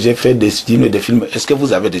dire que j'ai fait des films, est-ce que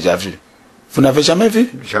vous avez déjà vu? Vous n'avez jamais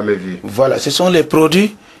vu? Jamais vu. Voilà, ce sont les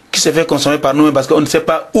produits qui se fait consommer par nous parce qu'on ne sait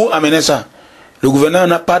pas où amener ça. Le gouvernement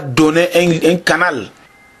n'a pas donné un canal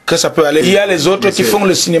que ça peut aller. Il y a les autres qui font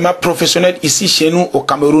le cinéma professionnel ici chez nous au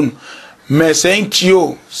Cameroun. Mais c'est un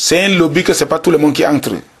tuyau, c'est un lobby que c'est pas tout le monde qui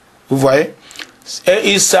entre. Vous voyez?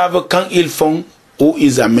 Et ils savent quand ils font, où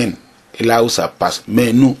ils amènent, et là où ça passe.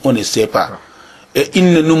 Mais nous, on ne sait pas. Et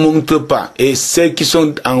ils ne nous montrent pas. Et ceux qui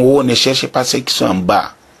sont en haut ne cherchent pas ceux qui sont en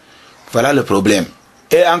bas. Voilà le problème.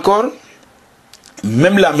 Et encore,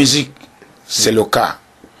 même la musique, c'est le cas.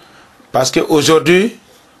 Parce qu'aujourd'hui,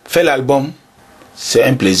 faire l'album, c'est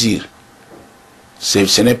un plaisir.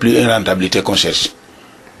 Ce n'est plus une rentabilité qu'on cherche.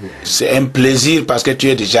 C'est un plaisir parce que tu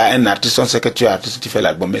es déjà un artiste, on sait que tu es artiste, tu fais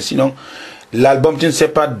l'album. Mais sinon, l'album, tu ne sais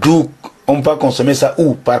pas d'où on peut consommer ça,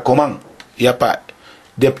 où, par comment. Il n'y a pas.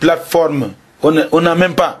 Des plateformes, on n'a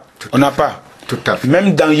même pas. On n'a pas. Tout à fait.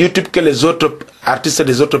 Même dans YouTube que les autres artistes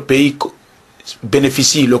des autres pays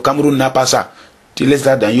bénéficient, le Cameroun n'a pas ça. Tu laisses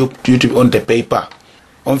ça dans YouTube, on ne te paye pas.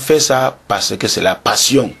 On fait ça parce que c'est la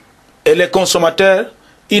passion. Et les consommateurs,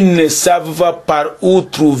 ils ne savent pas par où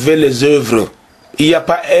trouver les œuvres. Il n'y a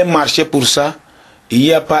pas un marché pour ça. Il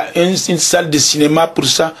n'y a pas une salle de cinéma pour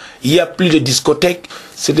ça. Il n'y a plus de discothèque.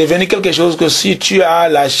 C'est devenu quelque chose que si tu as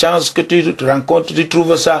la chance que tu te rencontres, tu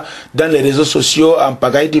trouves ça dans les réseaux sociaux, en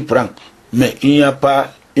pagaille, tu prends. Mais il n'y a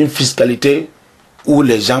pas une fiscalité où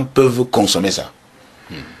les gens peuvent consommer ça.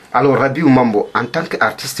 Alors Rabiou Mambo, en tant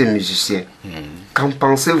qu'artiste et musicien, qu'en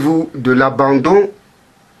pensez-vous de l'abandon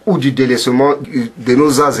ou du délaissement de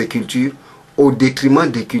nos arts et cultures au détriment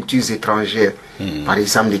des cultures étrangères? Par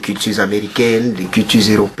exemple les cultures américaines, les cultures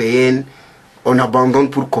européennes. on abandonne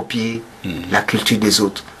pour copier la culture des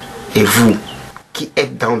autres. Et vous, qui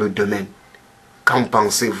êtes dans le domaine, qu'en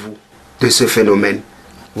pensez-vous de ce phénomène?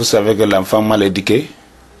 Vous savez que l'enfant mal éduqué,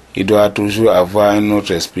 il doit toujours avoir un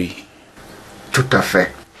autre esprit. Tout à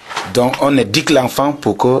fait. Donc on éduque l'enfant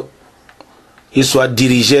pour qu'il soit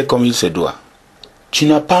dirigé comme il se doit. Tu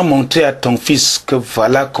n'as pas montré à ton fils que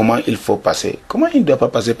voilà comment il faut passer. Comment il ne doit pas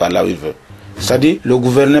passer par là où il veut? C'est-à-dire, le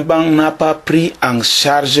gouvernement n'a pas pris en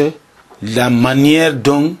charge la manière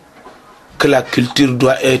dont que la culture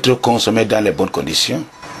doit être consommée dans les bonnes conditions.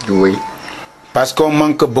 Oui. Parce qu'on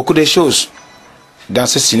manque beaucoup de choses dans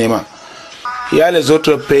ce cinéma. Il y a les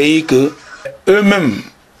autres pays que eux-mêmes,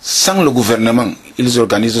 sans le gouvernement, ils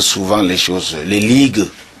organisent souvent les choses, les ligues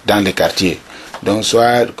dans les quartiers. Donc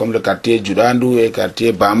soit comme le quartier Djurandou et le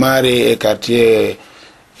quartier Bamare et le quartier...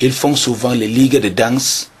 Ils font souvent les ligues de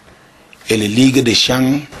danse et les ligues de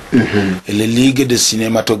chant et les ligues de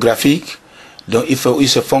cinématographique. Donc ils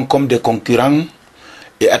se font comme des concurrents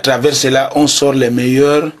et à travers cela on sort les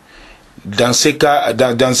meilleurs. Dans ces cas,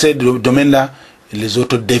 dans ces domaines-là, les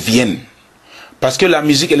autres deviennent. Parce que la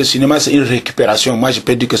musique et le cinéma, c'est une récupération. Moi, je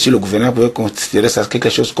peux dire que si le gouvernement pouvait considérer ça quelque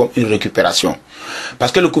chose comme une récupération.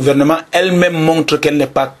 Parce que le gouvernement elle-même montre qu'elle n'est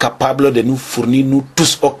pas capable de nous fournir, nous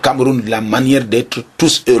tous au Cameroun, la manière d'être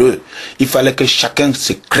tous heureux. Il fallait que chacun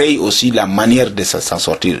se crée aussi la manière de s'en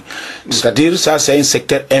sortir. C'est-à-dire, ça, c'est un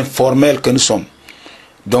secteur informel que nous sommes.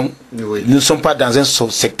 Donc, nous ne sommes pas dans un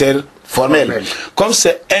secteur formel. Comme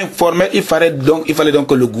c'est informel, il fallait donc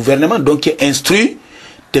que le gouvernement, donc, qui est instruit,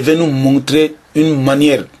 devait nous montrer une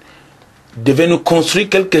manière, devait nous construire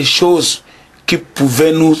quelque chose qui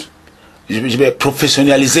pouvait nous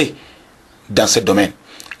professionnaliser dans ce domaine,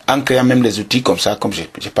 en créant même des outils comme ça, comme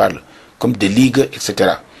je parle, comme des ligues,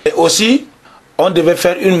 etc. Et aussi, on devait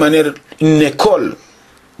faire une école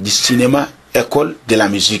du cinéma, école de la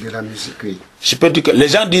musique. De la musique, oui. Je peux dire que les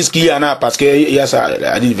gens disent qu'il y en a, parce qu'il y a ça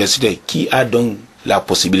à l'université. Qui a donc la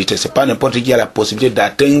possibilité? C'est pas n'importe qui a la possibilité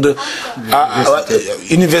d'atteindre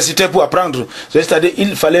l'université pour apprendre. C'est-à-dire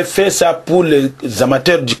il fallait faire ça pour les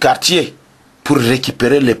amateurs du quartier, pour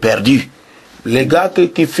récupérer les perdus. Les gars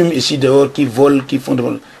qui fument ici dehors, qui volent, qui font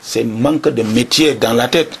c'est manque de métier dans la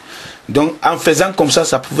tête. Donc en faisant comme ça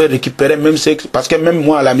pouvait récupérer même parce que même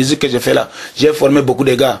moi la musique que j'ai fait là, j'ai formé beaucoup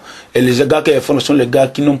de gars. Et les gars que j'ai formés sont les gars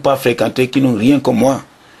qui n'ont pas fréquenté, qui n'ont rien comme moi.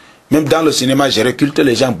 Même dans le cinéma, j'ai recruté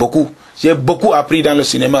les gens beaucoup. J'ai beaucoup appris dans le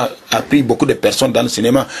cinéma, appris beaucoup de personnes dans le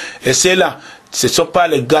cinéma. Et c'est là, ce ne sont pas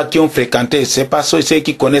les gars qui ont fréquenté, ce n'est pas ceux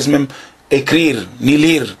qui connaissent même écrire ni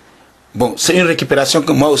lire. Bon, c'est une récupération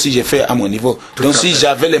que moi aussi j'ai fait à mon niveau. Donc si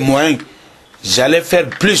j'avais les moyens, j'allais faire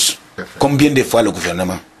plus. Combien de fois le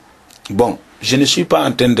gouvernement? Bon, je ne suis pas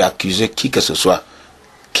en train d'accuser qui que ce soit,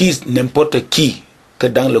 n'importe qui, que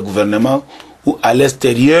dans le gouvernement ou à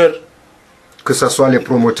l'extérieur. Que ce soit les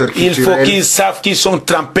promoteurs culturels. Il faut qu'ils savent qu'ils sont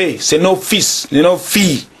trempés. C'est nos fils, nos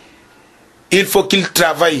filles. Il faut qu'ils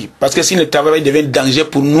travaillent. Parce que s'ils ne travaillent pas, ils deviennent danger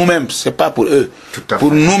pour nous-mêmes. Ce n'est pas pour eux.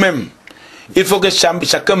 Pour nous-mêmes. Il faut que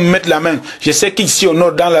chacun mette la main. Je sais qu'ici au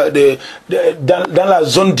nord, dans la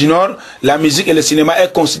zone du nord, la musique et le cinéma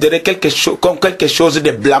est considéré comme quelque chose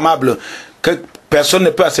de blâmable. Que personne ne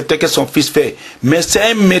peut accepter que son fils fait. Mais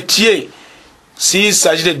c'est un métier. S'il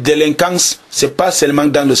s'agit de délinquance, ce n'est pas seulement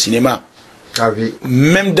dans le cinéma. Ah oui.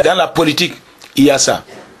 Même dans la politique, il y a ça.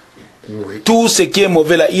 Oui. Tout ce qui est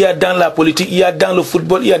mauvais là, il y a dans la politique, il y a dans le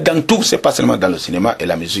football, il y a dans tout. C'est pas seulement dans le cinéma et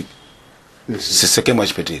la musique. C'est ce que moi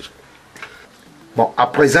je peux dire. Bon, à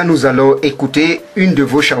présent, nous allons écouter une de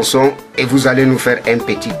vos chansons et vous allez nous faire un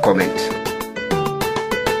petit comment.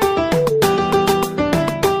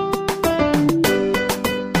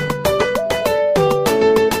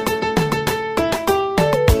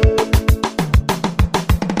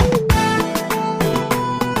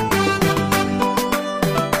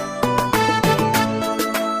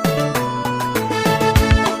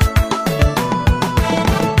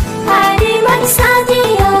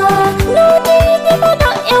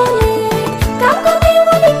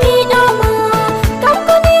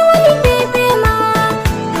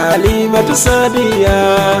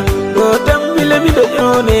 Sadiya do tambile mi do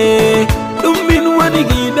yone dum min wani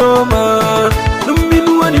gidoma dum min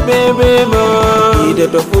wani bebe ma ide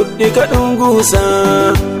to fuddi ka dum gusa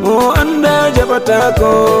o anda jabata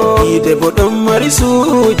ko ide bodom mari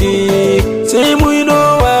suji sai muino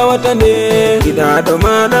wawata ne gida do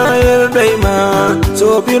mana yerdai ma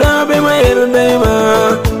so pirabe ma yerdai ma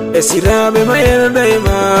esirabe ma yerdai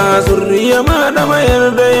ma zurriya ma da ma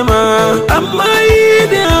yerdai ma amma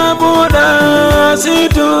ide aboda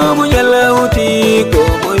situ munyala uti ko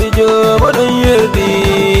mojo bodon yerdi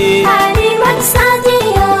hari man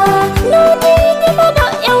sadiya nudi di bodo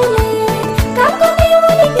yawne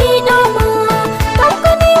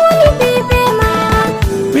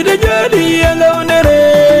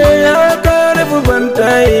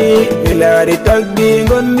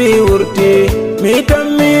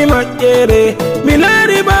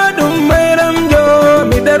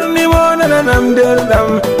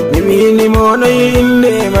noyi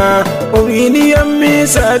indema o wini yammi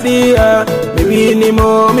Sadia mi wini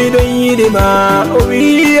mo mi don yidima o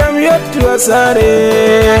wi yam yettu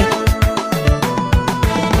asare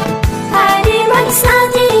Halimatu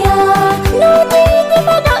Sadia no didi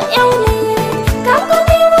bado yawne kanko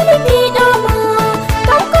ni woni bidoma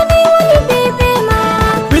kanko ni woni bebema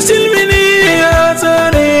misilmini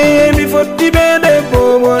asare mi fotti bede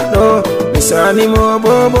bomodo misani mo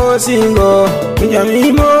bobo singo mi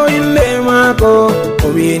jami mo inde mako o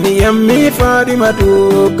wini yammi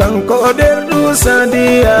Fatimatu kanko derdu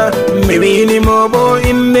Sadia mi wini mo bo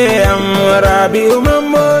inde am Rabiu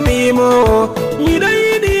mammo mi mo mi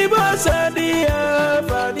dayidi ba Sadia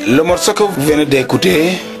Fatima. Le morceau que vous venez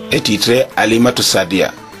d'écouter est titré Halimatu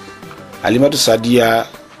Sadia. Halimatu Sadia,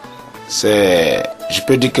 c'est, je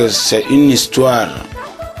peux dire que c'est une histoire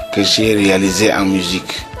que j'ai réalisée en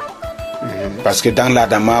musique. Parce que dans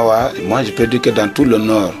l'Adamawa, moi je peux dire que dans tout le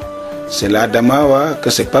Nord, c'est l'Adamawa que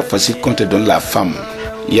c'est pas facile qu'on te donne la femme.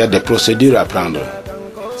 Il y a des procédures à prendre.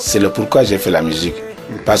 C'est le pourquoi j'ai fait la musique.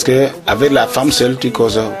 Parce que avec la femme seule, tu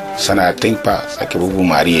causes, ça n'atteint pas, c'est que vous vous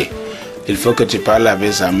mariez. Il faut que tu parles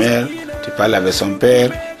avec sa mère, tu parles avec son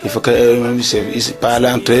père, il faut qu'ils se parlent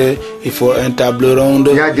entre eux, il faut un table ronde.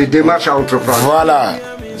 Il y a des démarches à entreprendre. Voilà.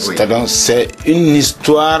 Oui. C'est une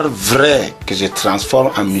histoire vraie que je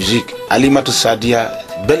transforme en musique. Halimatu Sadia,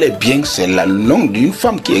 bel et bien, c'est le nom d'une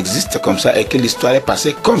femme qui existe comme ça et que l'histoire est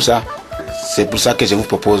passée comme ça. C'est pour ça que je vous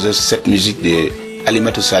propose cette musique de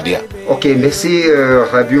Halimatu Sadia. Ok, merci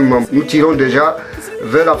Rabiu Mambo. Nous tirons déjà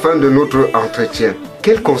vers la fin de notre entretien.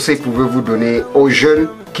 Quel conseil pouvez-vous donner aux jeunes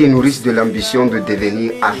qui nourrissent de l'ambition de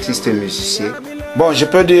devenir artistes musiciens? Bon, je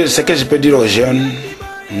peux dire, ce que je peux dire aux jeunes,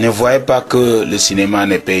 ne voyez pas que le cinéma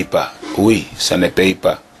ne paye pas. Oui, ça ne paye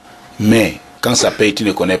pas. Mais quand ça paye, tu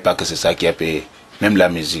ne connais pas que c'est ça qui a payé. Même la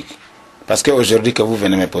musique. Parce qu'aujourd'hui, que vous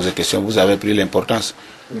venez me poser question, vous avez pris l'importance.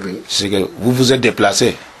 Oui. C'est que vous vous êtes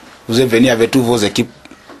déplacé. Vous êtes venu avec toutes vos équipes.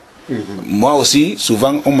 Moi aussi,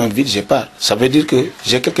 souvent, on m'invite, je parle. Ça veut dire que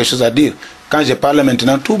j'ai quelque chose à dire. Quand je parle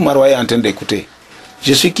maintenant, tout Marois est en train d'écouter.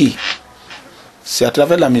 Je suis qui? C'est à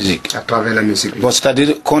travers la musique. À travers la musique. Bon,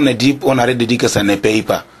 c'est-à-dire qu'on arrête de dire que ça ne paye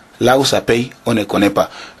pas. Là où ça paye, on ne connaît pas.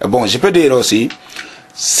 Bon, je peux dire aussi,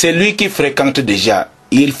 celui qui fréquente déjà,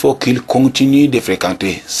 il faut qu'il continue de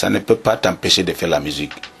fréquenter. Ça ne peut pas t'empêcher de faire la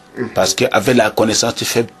musique. Parce qu'avec la connaissance, tu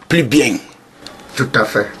fais plus bien. Tout à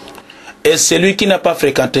fait. Et celui qui n'a pas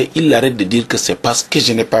fréquenté, il arrête de dire que c'est parce que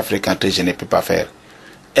je n'ai pas fréquenté, je ne peux pas faire.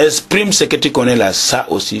 Exprime ce que tu connais là, ça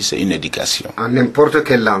aussi c'est une éducation. En n'importe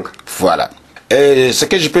quelle langue. Voilà. Et ce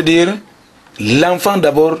que je peux dire, l'enfant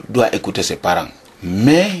d'abord doit écouter ses parents.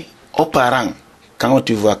 Mais aux parents, quand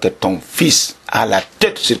tu vois que ton fils a la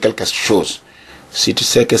tête sur quelque chose, si tu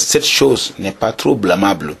sais que cette chose n'est pas trop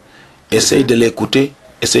blâmable, essaye de l'écouter,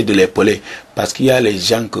 essaye de l'épauler. Parce qu'il y a les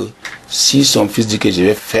gens que, si son fils dit que je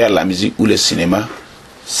vais faire la musique ou le cinéma,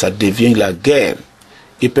 ça devient la guerre.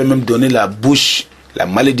 Il peut même donner la bouche, la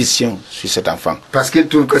malédiction sur cet enfant. Parce qu'il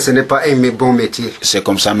trouve que ce n'est pas un bon métier. C'est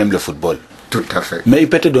comme ça même le football. Tout à fait. Mais il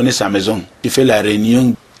peut te donner sa maison. Il fait la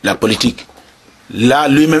réunion, la politique. Là,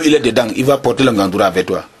 lui-même, il est dedans. Il va porter le gandoura avec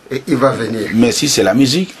toi. Et il va venir. Mais si c'est la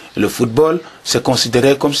musique, le football, c'est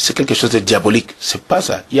considéré comme si c'est quelque chose de diabolique. C'est pas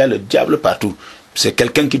ça. Il y a le diable partout. C'est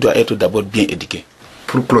quelqu'un qui doit être d'abord bien éduqué.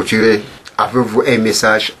 Pour clôturer, avez-vous un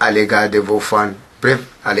message à l'égard de vos fans? Bref,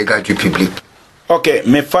 à l'égard du public. Ok,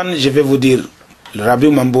 mes fans, je vais vous dire,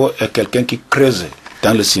 Rabiu Mambo est quelqu'un qui creuse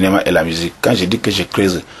dans le cinéma et la musique. Quand je dis que je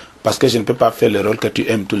creuse, parce que je ne peux pas faire le rôle que tu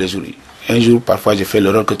aimes tous les jours. Un jour, parfois, je fais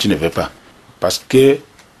le rôle que tu ne veux pas. Parce que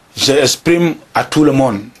j'exprime à tout le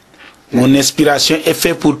monde. Mon inspiration est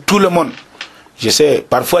faite pour tout le monde. Je sais,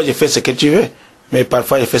 parfois, je fais ce que tu veux, mais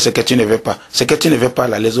parfois, je fais ce que tu ne veux pas. Ce que tu ne veux pas,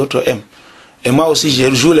 là, les autres aiment. Et moi aussi,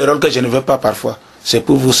 je joue le rôle que je ne veux pas parfois. C'est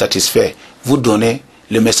pour vous satisfaire, vous donner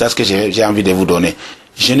le message que j'ai envie de vous donner.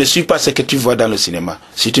 Je ne suis pas ce que tu vois dans le cinéma.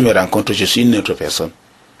 Si tu me rencontres, je suis une autre personne.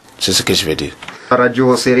 C'est ce que je veux dire. Radio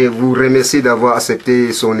Oséré vous remercie d'avoir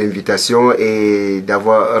accepté son invitation et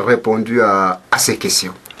d'avoir répondu à ces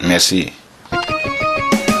questions. Merci.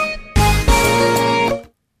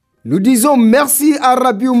 Nous disons merci à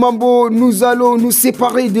Rabiu Mambo. Nous allons nous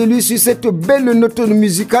séparer de lui sur cette belle note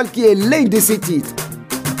musicale qui est l'un de ses titres.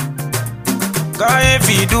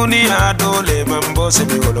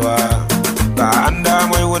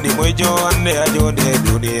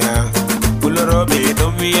 Kulorobe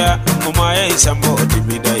domia mumaya isambo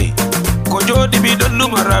dimidai kojo dibi donnu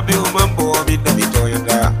marabi umambo binda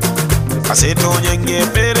mitoyanda aseto nyange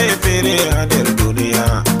pere pere ader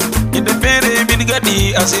dunia inde pere min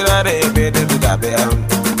gadi asirare bede dabe am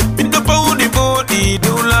bindo pawni bodi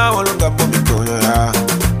dula wal ngambo mitoya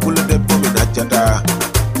kulde bomina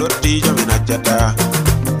dottijo min accata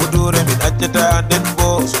budure min accata nden bo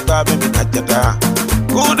sukaɓe min accata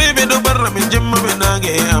kuuɗe ɓe ɗo barra min jemma ɓe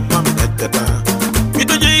nange amma min accata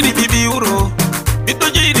miɗo jeyri mi ɓi wuro miɗo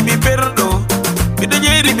jeyri mi perɗo miɗo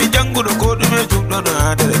jeyri mi janguɗo ko ɗume jumɗono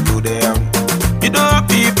ha nder juuɗe am miɗo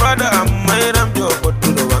haɓɓi pada am mayram jo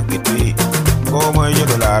ɓottuɗo wankiti ko moye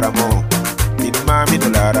ɗo laaramo min ma miɗo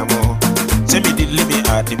laaramo se mi dilli mi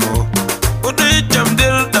aatimo oɗo yeccam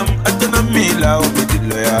nder ɗam accanammi law mi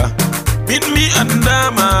dilloya min mi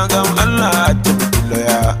andama gam Allah acca mi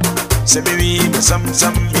dilloya se mi wima sam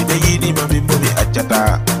miɗo yiɗima min bo mi accata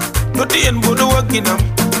noddi en bo ɗo wagginam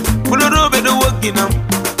fuloroɓe ɗo wagginam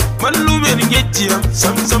mallumen yecciyam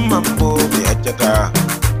sam man bo mi accata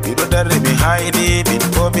miɗo darre mi hayni min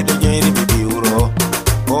bo miɗo jeyri mi ɓi wuro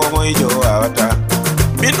ko moyjo wawata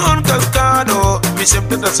min on kaskaɗo mi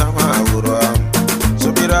semtata sama wuro am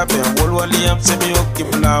sobiraɓe am wolwaliyam se mi hokkim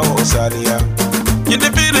lawo saliyam yinde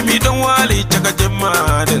fere miɗon wali caka jemma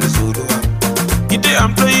nder suudu am ite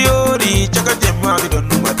am ɗon yoori caka jemma miɗon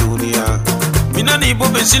numa duniya mi nani bo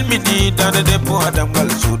ɓe silmini dande debbo ha damgal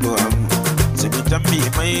suudu am se mi tammi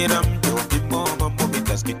mayram jomimmo man bo mi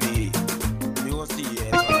taskiti mi wosti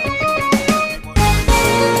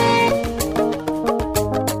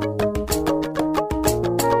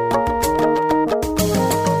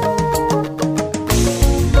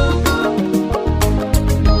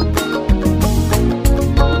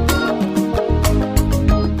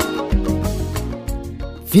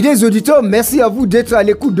Fidèles auditeurs, merci à vous d'être à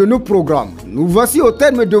l'écoute de nos programmes. Nous voici au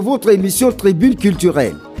terme de votre émission Tribune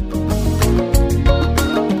culturelle.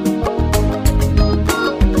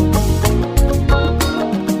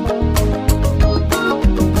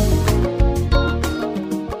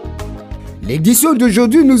 L'édition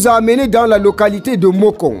d'aujourd'hui nous a amenés dans la localité de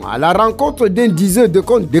Mokon à la rencontre d'un diseur de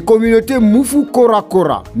contes des communautés Moufou Kora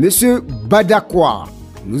Kora, Monsieur Badakwa.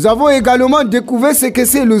 Nous avons également découvert ce que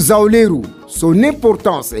c'est le Zaoleru, son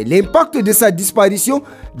importance et l'impact de sa disparition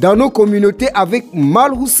dans nos communautés avec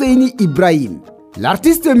Mal Husseini Ibrahim.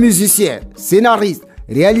 L'artiste musicien, scénariste,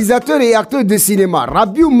 réalisateur et acteur de cinéma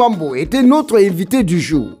Rabiou Mambo était notre invité du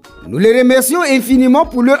jour. Nous les remercions infiniment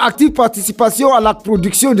pour leur active participation à la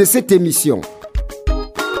production de cette émission.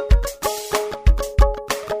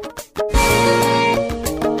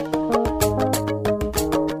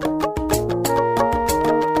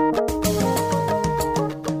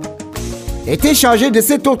 Était chargé de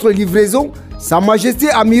cette autre livraison, Sa Majesté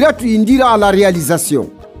Amiratou Indira à la réalisation.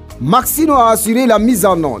 Maxino a assuré la mise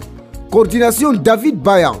en onde. Coordination David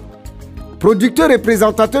Bayan. Producteur et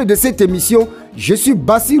présentateur de cette émission, je suis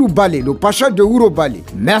Bassirou Balé, le Pacha de Ouro Balé.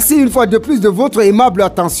 Merci une fois de plus de votre aimable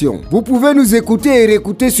attention. Vous pouvez nous écouter et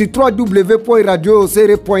réécouter sur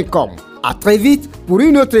www.radioocéré.com. A très vite pour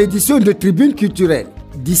une autre édition de Tribune culturelle.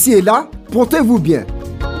 D'ici et là, portez-vous bien.